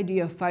about the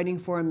idea of fighting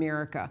for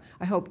America.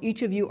 I hope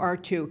each of you are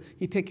too.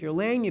 You pick your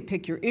lane, you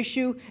pick your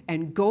issue,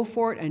 and go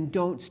for it, and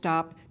don't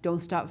stop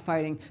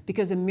fighting,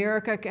 because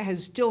America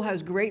still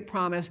has great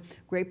promise,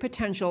 great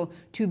potential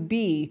to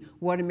be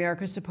what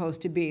America is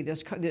supposed to be.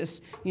 This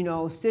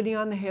city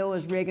on the hill,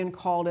 as Reagan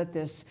called it,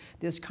 this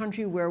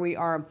country where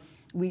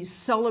we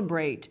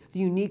celebrate the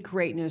unique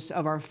greatness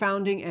of our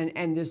founding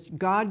and this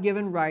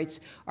God-given rights,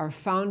 our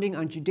founding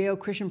on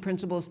Judeo-Christian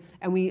principles,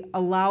 and we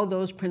allow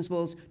those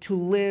principles to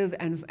live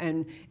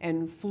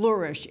and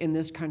flourish in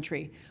this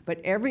country. But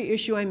every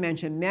issue I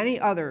mentioned, many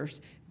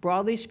others,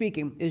 broadly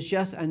speaking, is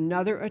just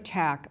another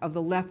attack of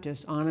the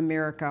leftists on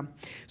America.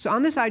 So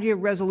on this idea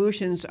of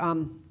resolutions,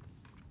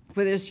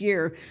 for this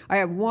year, I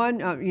have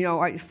one,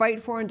 I fight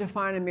for and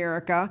define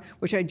America,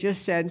 which I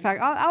just said. In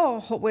fact,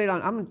 I'll wait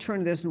on, I'm going to turn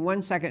to this in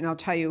 1 second and I'll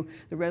tell you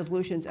the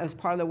resolutions as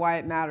part of the why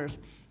it matters.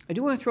 I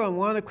do want to throw in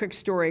one other quick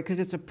story because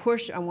it's a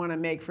push I want to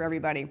make for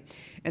everybody.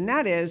 And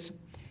that is,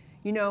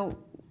 on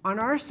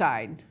our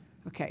side,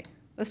 okay,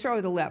 let's start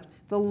with the left.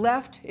 The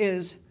left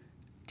is,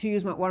 to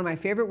use one of my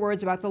favorite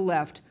words about the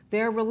left,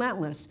 they're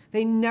relentless.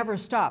 They never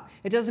stop.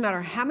 It doesn't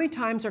matter how many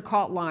times they're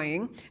caught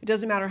lying. It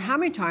doesn't matter how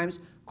many times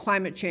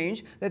climate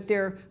change, that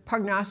their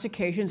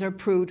prognostications are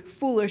proved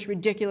foolish,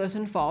 ridiculous,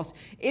 and false.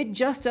 It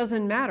just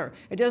doesn't matter.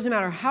 It doesn't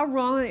matter how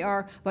wrong they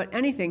are about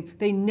anything.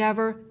 They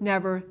never,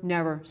 never,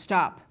 never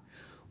stop.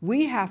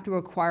 We have to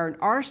acquire on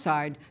our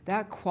side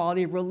that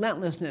quality of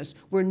relentlessness.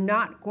 We're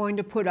not going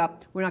to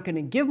we're not going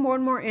to give more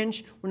and more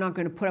inch. We're not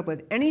going to put up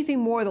with anything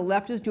more the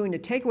left is doing to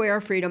take away our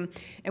freedom.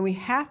 And we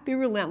have to be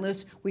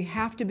relentless. We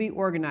have to be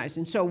organized.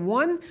 And so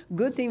one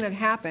good thing that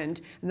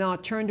happened, and then I'll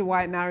turn to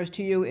why it matters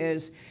to you,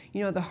 is,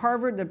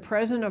 the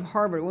president of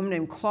Harvard, a woman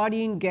named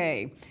Claudine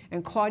Gay.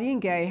 And Claudine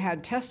Gay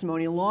had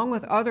testimony along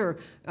with other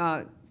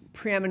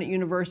preeminent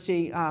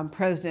university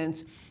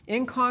presidents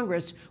in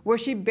Congress, where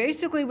she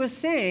basically was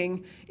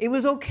saying it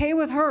was okay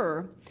with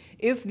her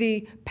if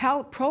the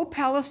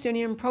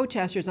pro-Palestinian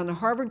protesters on the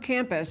Harvard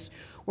campus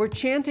were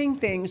chanting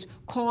things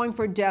calling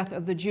for death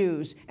of the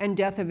Jews and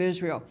death of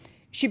Israel.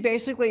 She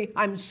basically,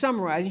 I'm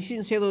summarizing, she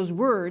didn't say those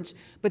words,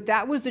 but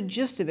that was the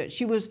gist of it.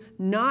 She was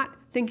not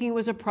thinking it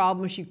was a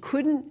problem. She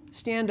couldn't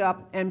stand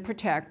up and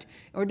protect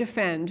or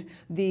defend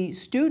the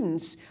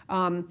students,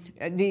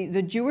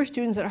 the Jewish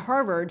students at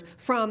Harvard,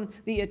 from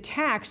the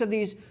attacks of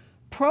these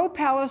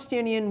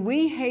pro-Palestinian,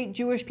 we hate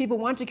Jewish people,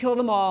 want to kill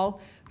them all,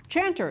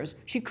 chanters.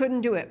 She couldn't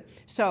do it.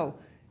 So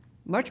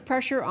much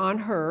pressure on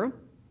her.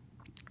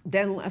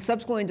 then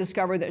subsequently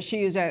discovered that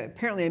she is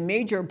apparently a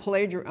major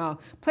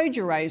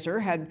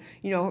plagiarizer, had,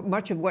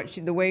 much of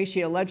the way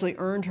she allegedly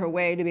earned her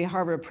way to be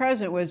Harvard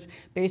president was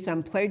based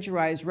on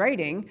plagiarized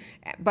writing.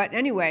 But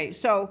anyway,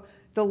 so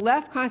the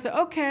left kind of said,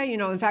 okay,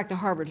 in fact, the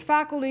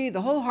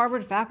whole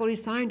Harvard faculty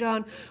signed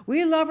on.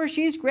 We love her.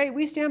 She's great.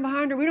 We stand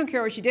behind her. We don't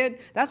care what she did.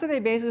 That's what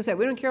they basically said.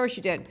 We don't care what she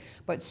did.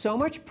 But so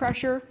much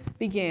pressure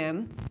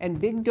began, and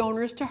big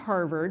donors to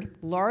Harvard,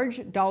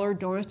 large dollar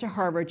donors to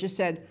Harvard, just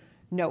said,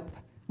 nope,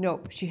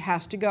 she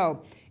has to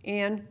go.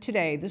 And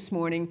today, this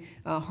morning,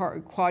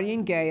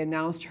 Claudine Gay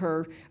announced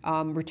her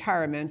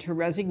retirement, her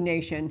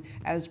resignation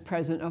as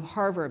president of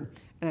Harvard.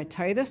 And I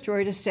tell you this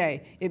story to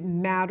say, it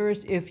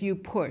matters if you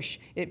push.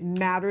 It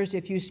matters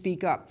if you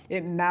speak up.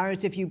 It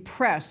matters if you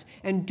press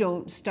and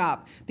don't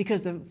stop.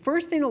 Because the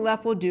first thing the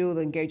left will do,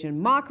 they'll engage in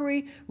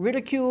mockery,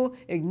 ridicule,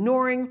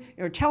 ignoring,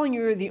 or telling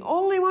you you're the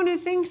only one who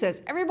thinks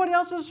this. Everybody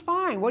else is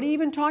fine. What are you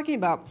even talking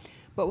about?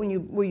 But when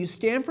you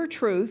stand for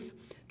truth,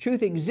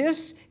 truth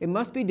exists, it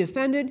must be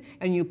defended,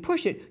 and you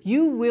push it,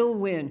 you will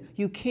win.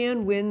 You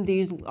can win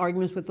these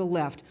arguments with the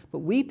left. But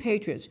we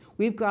patriots,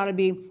 we've got to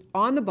be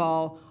on the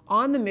ball,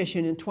 on the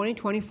mission in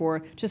 2024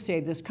 to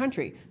save this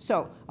country.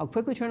 So I'll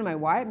quickly turn to my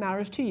Why It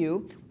Matters to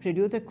You, which I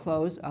do at the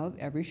close of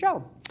every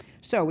show.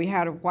 So we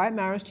had Why It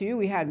Matters to You.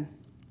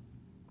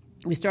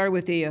 We started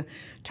with the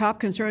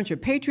top concerns for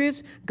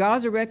Patriots,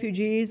 Gaza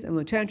refugees, and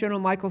Lieutenant General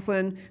Michael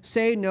Flynn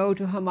say no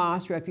to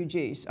Hamas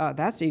refugees.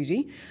 That's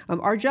easy.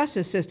 Our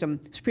justice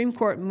system, Supreme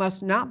Court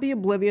must not be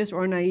oblivious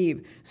or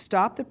naive.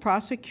 Stop the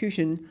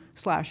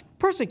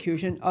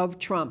prosecution/persecution of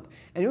Trump.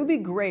 And it would be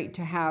great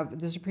to have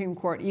the Supreme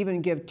Court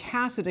even give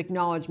tacit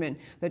acknowledgement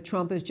that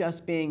Trump is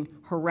just being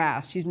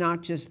harassed. These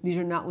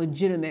are not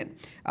legitimate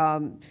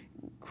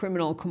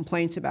criminal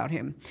complaints about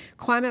him.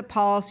 Climate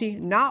policy,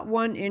 not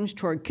 1 inch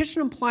toward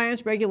kitchen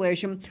appliance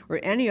regulation or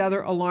any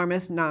other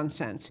alarmist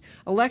nonsense.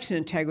 Election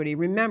integrity.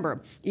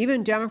 Remember,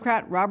 even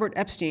Democrat Robert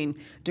Epstein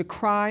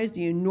decries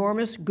the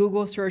enormous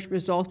Google search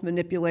result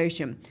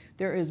manipulation.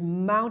 There is a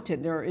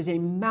mountain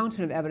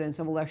of evidence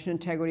of election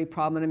integrity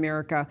problem in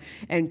America,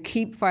 and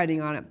keep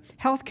fighting on it.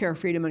 Healthcare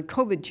freedom and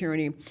COVID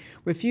tyranny.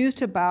 Refuse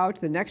to bow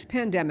to the next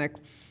pandemic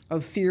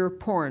of fear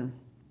porn.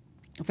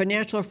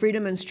 Financial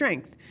freedom and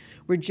strength.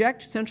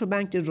 Reject central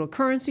bank digital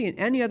currency and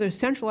any other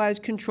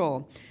centralized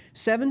control.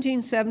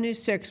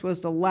 1776 was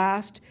the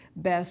last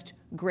best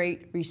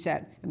Great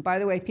Reset. And by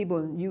the way, people,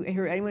 when you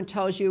hear anyone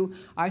tells you,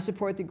 I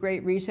support the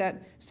Great Reset,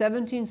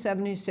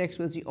 1776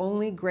 was the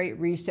only Great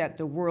Reset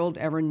the world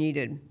ever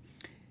needed.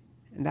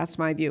 And that's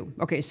my view.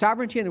 Okay,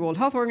 sovereignty in the World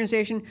Health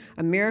Organization.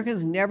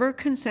 Americans never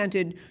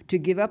consented to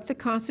give up the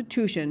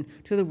Constitution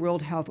to the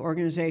World Health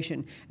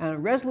Organization.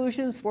 And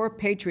resolutions for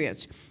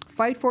patriots.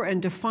 Fight for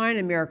and define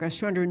America.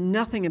 Surrender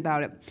nothing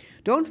about it.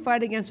 Don't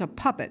fight against a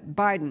puppet,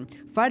 Biden.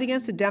 Fight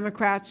against the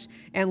Democrats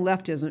and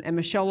leftism. And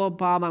Michelle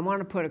Obama, I want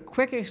to put a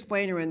quick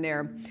explainer in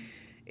there.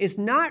 It's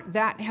not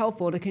that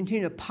helpful to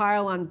continue to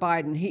pile on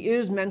Biden. He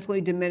is mentally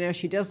diminished.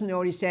 He doesn't know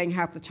what he's saying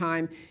half the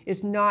time.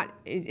 It's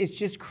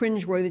just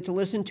cringeworthy to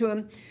listen to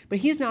him. But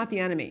he's not the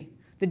enemy.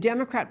 The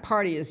Democrat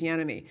Party is the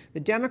enemy. The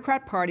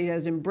Democrat Party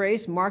has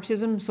embraced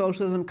Marxism,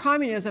 socialism,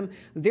 communism.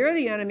 They're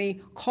the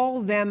enemy.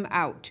 Call them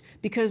out.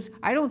 Because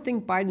I don't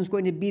think Biden's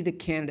going to be the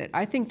candidate.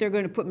 I think they're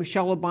going to put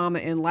Michelle Obama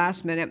in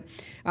last minute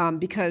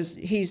because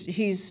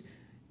he's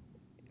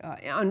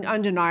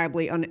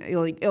undeniably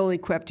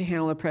ill-equipped to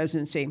handle the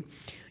presidency.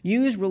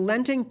 Use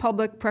relenting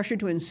public pressure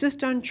to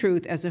insist on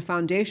truth as the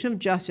foundation of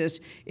justice.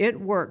 It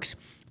works.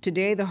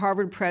 Today, the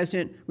Harvard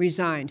president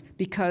resigned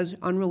because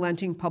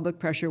unrelenting public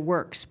pressure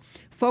works.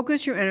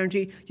 Focus your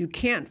energy. You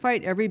can't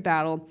fight every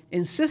battle.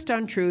 Insist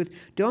on truth.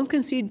 Don't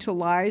concede to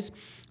lies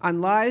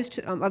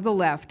of the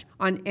left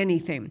on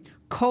anything.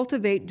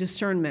 Cultivate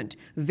discernment.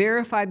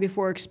 Verify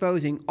before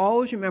exposing.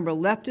 Always remember,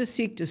 leftists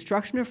seek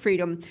destruction of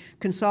freedom,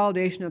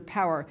 consolidation of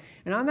power.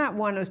 And on that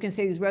one, I was going to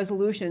say these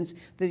resolutions,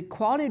 the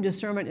quality of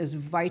discernment is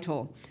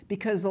vital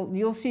because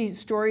you'll see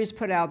stories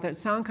put out that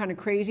sound kind of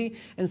crazy,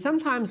 and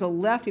sometimes the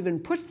left even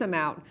puts them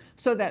out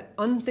so that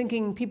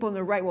unthinking people on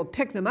the right will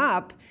pick them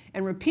up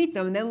and repeat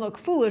them and then look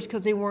foolish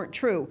because they weren't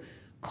true.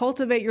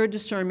 Cultivate your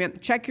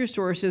discernment, check your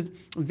sources,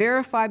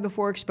 verify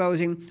before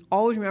exposing.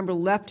 Always remember,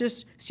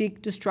 leftists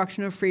seek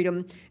destruction of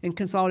freedom and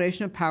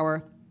consolidation of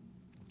power.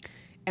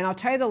 And I'll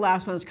tell you the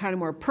last one is kind of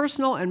more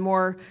personal and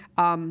more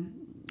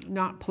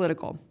not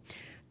political.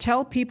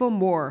 Tell people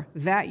more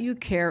that you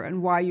care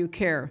and why you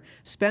care.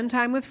 Spend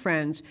time with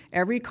friends.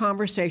 Every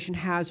conversation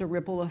has a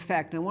ripple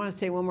effect. And I want to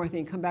say one more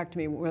thing. Come back to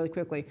me really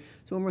quickly.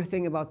 So one more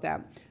thing about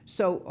that.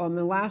 So in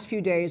the last few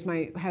days,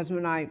 my husband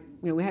and I,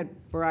 we had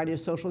a variety of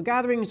social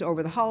gatherings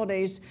over the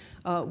holidays.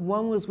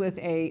 One was with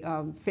a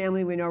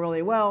family we know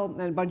really well,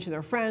 and a bunch of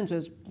their friends. It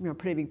was a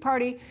pretty big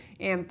party.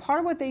 And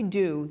part of what they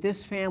do,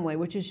 this family,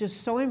 which is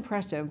just so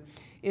impressive,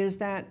 is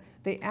that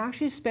they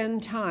actually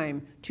spend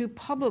time to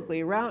publicly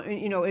around,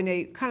 in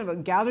a kind of a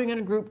gathering in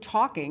a group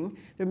talking.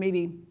 There may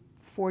be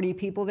 40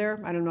 people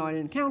there. I don't know, I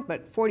didn't count,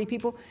 but 40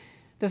 people.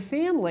 The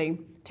family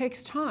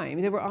takes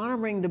time. They were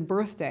honoring the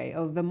birthday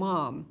of the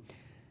mom,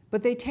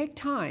 but they take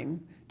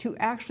time to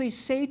actually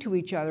say to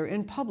each other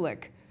in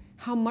public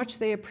how much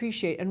they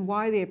appreciate and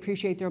why they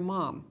appreciate their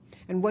mom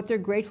and what they're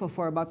grateful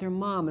for about their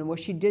mom and what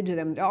she did to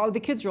them. Oh, the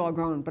kids are all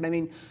grown, but I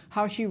mean,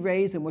 how she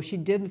raised them, what she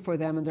did for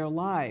them in their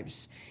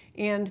lives.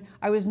 And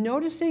I was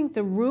noticing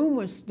the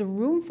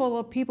room full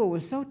of people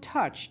was so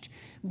touched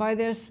by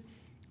this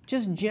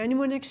just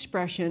genuine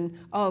expression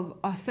of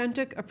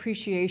authentic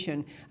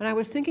appreciation. And I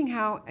was thinking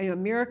how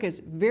America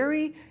is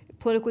very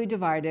politically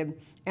divided,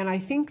 and I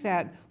think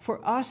that for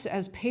us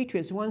as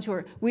patriots, the ones who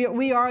are,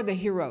 we are the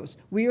heroes.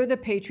 We are the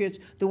patriots,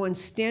 the ones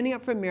standing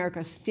up for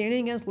America,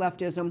 standing against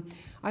leftism.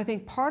 I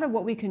think part of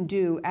what we can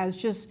do as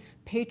just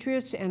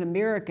patriots and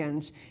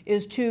Americans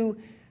is to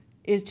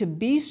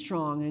be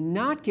strong and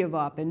not give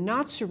up and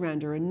not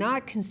surrender and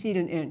not concede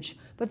an inch.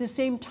 But at the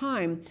same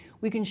time,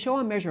 we can show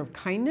a measure of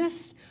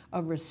kindness,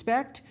 of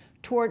respect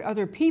toward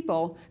other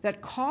people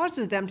that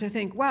causes them to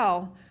think,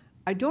 well,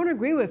 I don't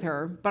agree with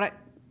her, but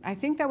I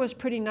think that was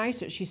pretty nice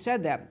that she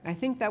said that. I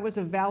think that was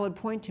a valid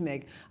point to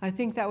make. I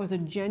think that was a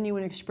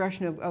genuine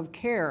expression of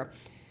care.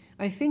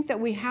 I think that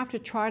we have to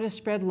try to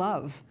spread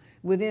love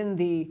within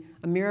the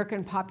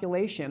American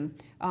population,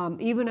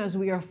 even as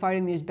we are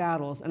fighting these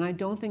battles. And I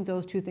don't think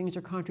those two things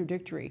are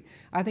contradictory.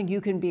 I think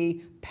you can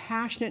be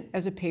passionate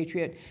as a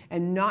patriot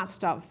and not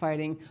stop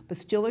fighting, but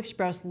still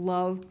express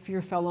love for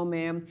your fellow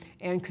man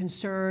and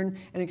concern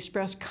and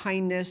express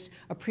kindness,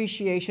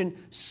 appreciation.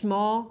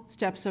 Small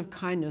steps of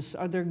kindness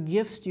are there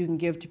gifts you can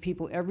give to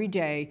people every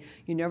day.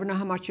 You never know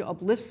how much you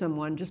uplift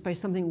someone just by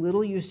something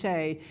little you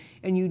say,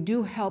 and you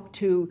do help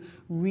to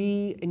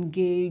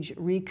re-engage,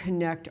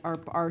 reconnect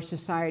our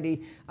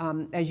society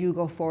as you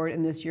go forward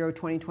in this year of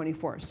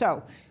 2024.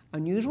 So,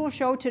 unusual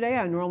show today.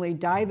 I normally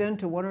dive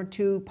into one or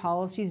two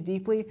policies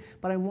deeply,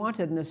 but I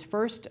wanted in this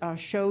first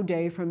show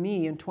day for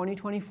me in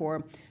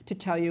 2024 to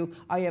tell you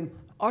I am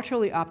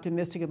utterly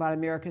optimistic about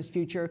America's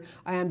future.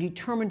 I am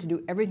determined to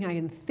do everything I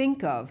can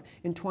think of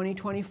in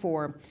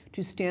 2024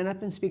 to stand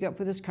up and speak up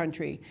for this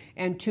country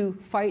and to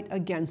fight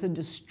against the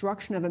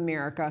destruction of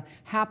America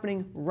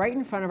happening right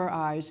in front of our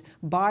eyes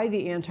by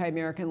the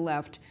anti-American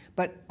left.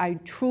 But I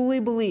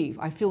truly believe,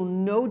 I feel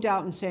no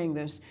doubt in saying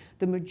this,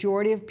 the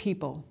majority of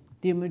people,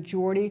 the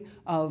majority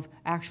of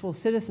actual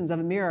citizens of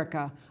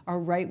America are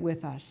right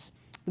with us.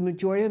 The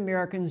majority of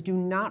Americans do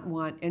not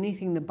want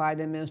anything the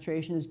Biden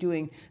administration is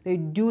doing. They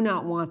do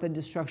not want the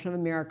destruction of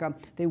America.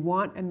 They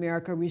want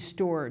America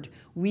restored.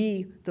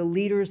 We, the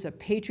leaders, the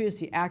patriots,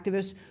 the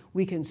activists,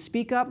 we can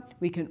speak up,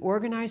 we can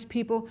organize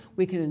people,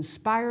 we can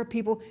inspire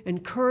people,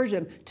 encourage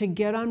them to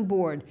get on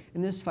board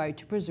in this fight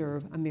to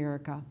preserve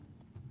America.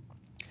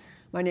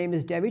 My name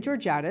is Debbie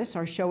Georgatos.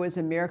 Our show is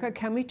America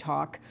Can We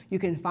Talk. You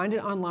can find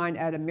it online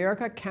at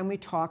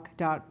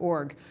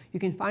americacanwetalk.org. You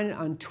can find it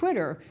on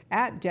Twitter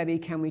at Debbie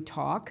Can We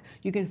Talk.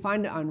 You can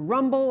find it on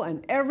Rumble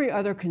and every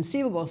other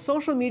conceivable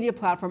social media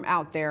platform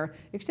out there,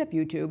 except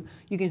YouTube.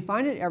 You can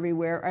find it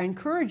everywhere. I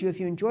encourage you, if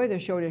you enjoy the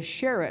show, to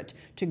share it,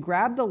 to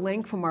grab the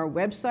link from our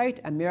website,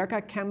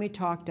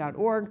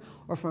 americacanwetalk.org,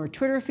 or from our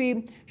Twitter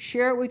feed.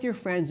 Share it with your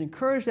friends.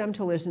 Encourage them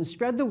to listen.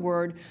 Spread the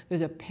word.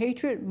 There's a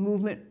patriot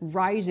movement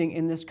rising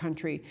in this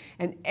country.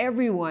 And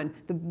everyone,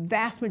 the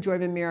vast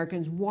majority of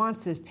Americans,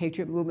 wants this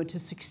patriot movement to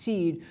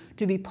succeed,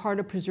 to be part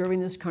of preserving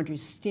this country,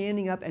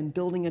 standing up and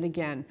building it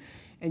again.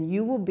 And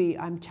you will be,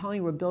 I'm telling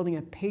you, we're building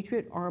a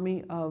patriot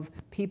army of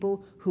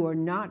people who are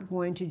not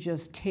going to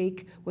just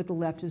take what the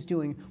left is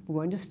doing. We're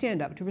going to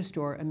stand up to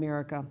restore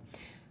America.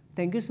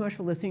 Thank you so much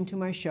for listening to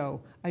my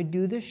show. I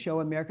do this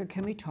show, America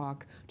Can We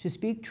Talk, to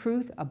speak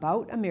truth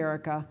about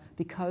America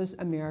because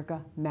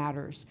America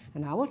matters.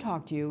 And I will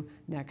talk to you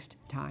next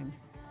time.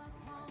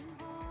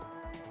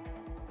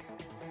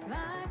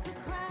 Like a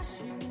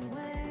crashing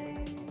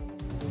wave.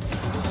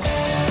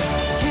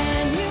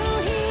 Can you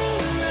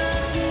hear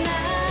us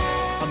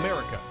now?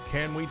 America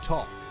Can We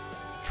Talk?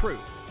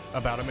 Truth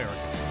about America.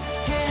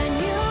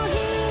 Can you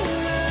hear